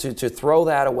 just to throw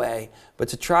that away, but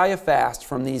to try a fast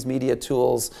from these media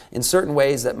tools in certain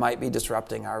ways that might be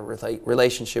disrupting our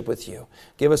relationship with you.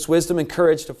 Give us wisdom and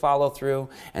courage to follow through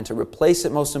and to replace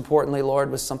it, most importantly, Lord,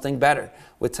 with something better,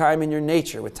 with time in your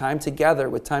nature, with time together,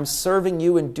 with time serving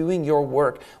you and doing your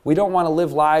work. We don't want to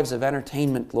live lives of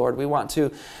entertainment, Lord. We want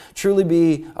to truly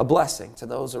be a blessing to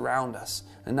those around us.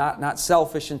 And not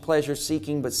selfish and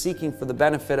pleasure-seeking, but seeking for the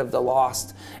benefit of the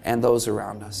lost and those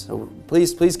around us. So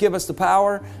please give us the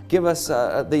power, give us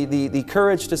the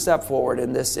courage to step forward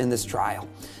in this trial.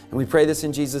 And we pray this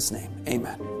in Jesus' name.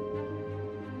 Amen.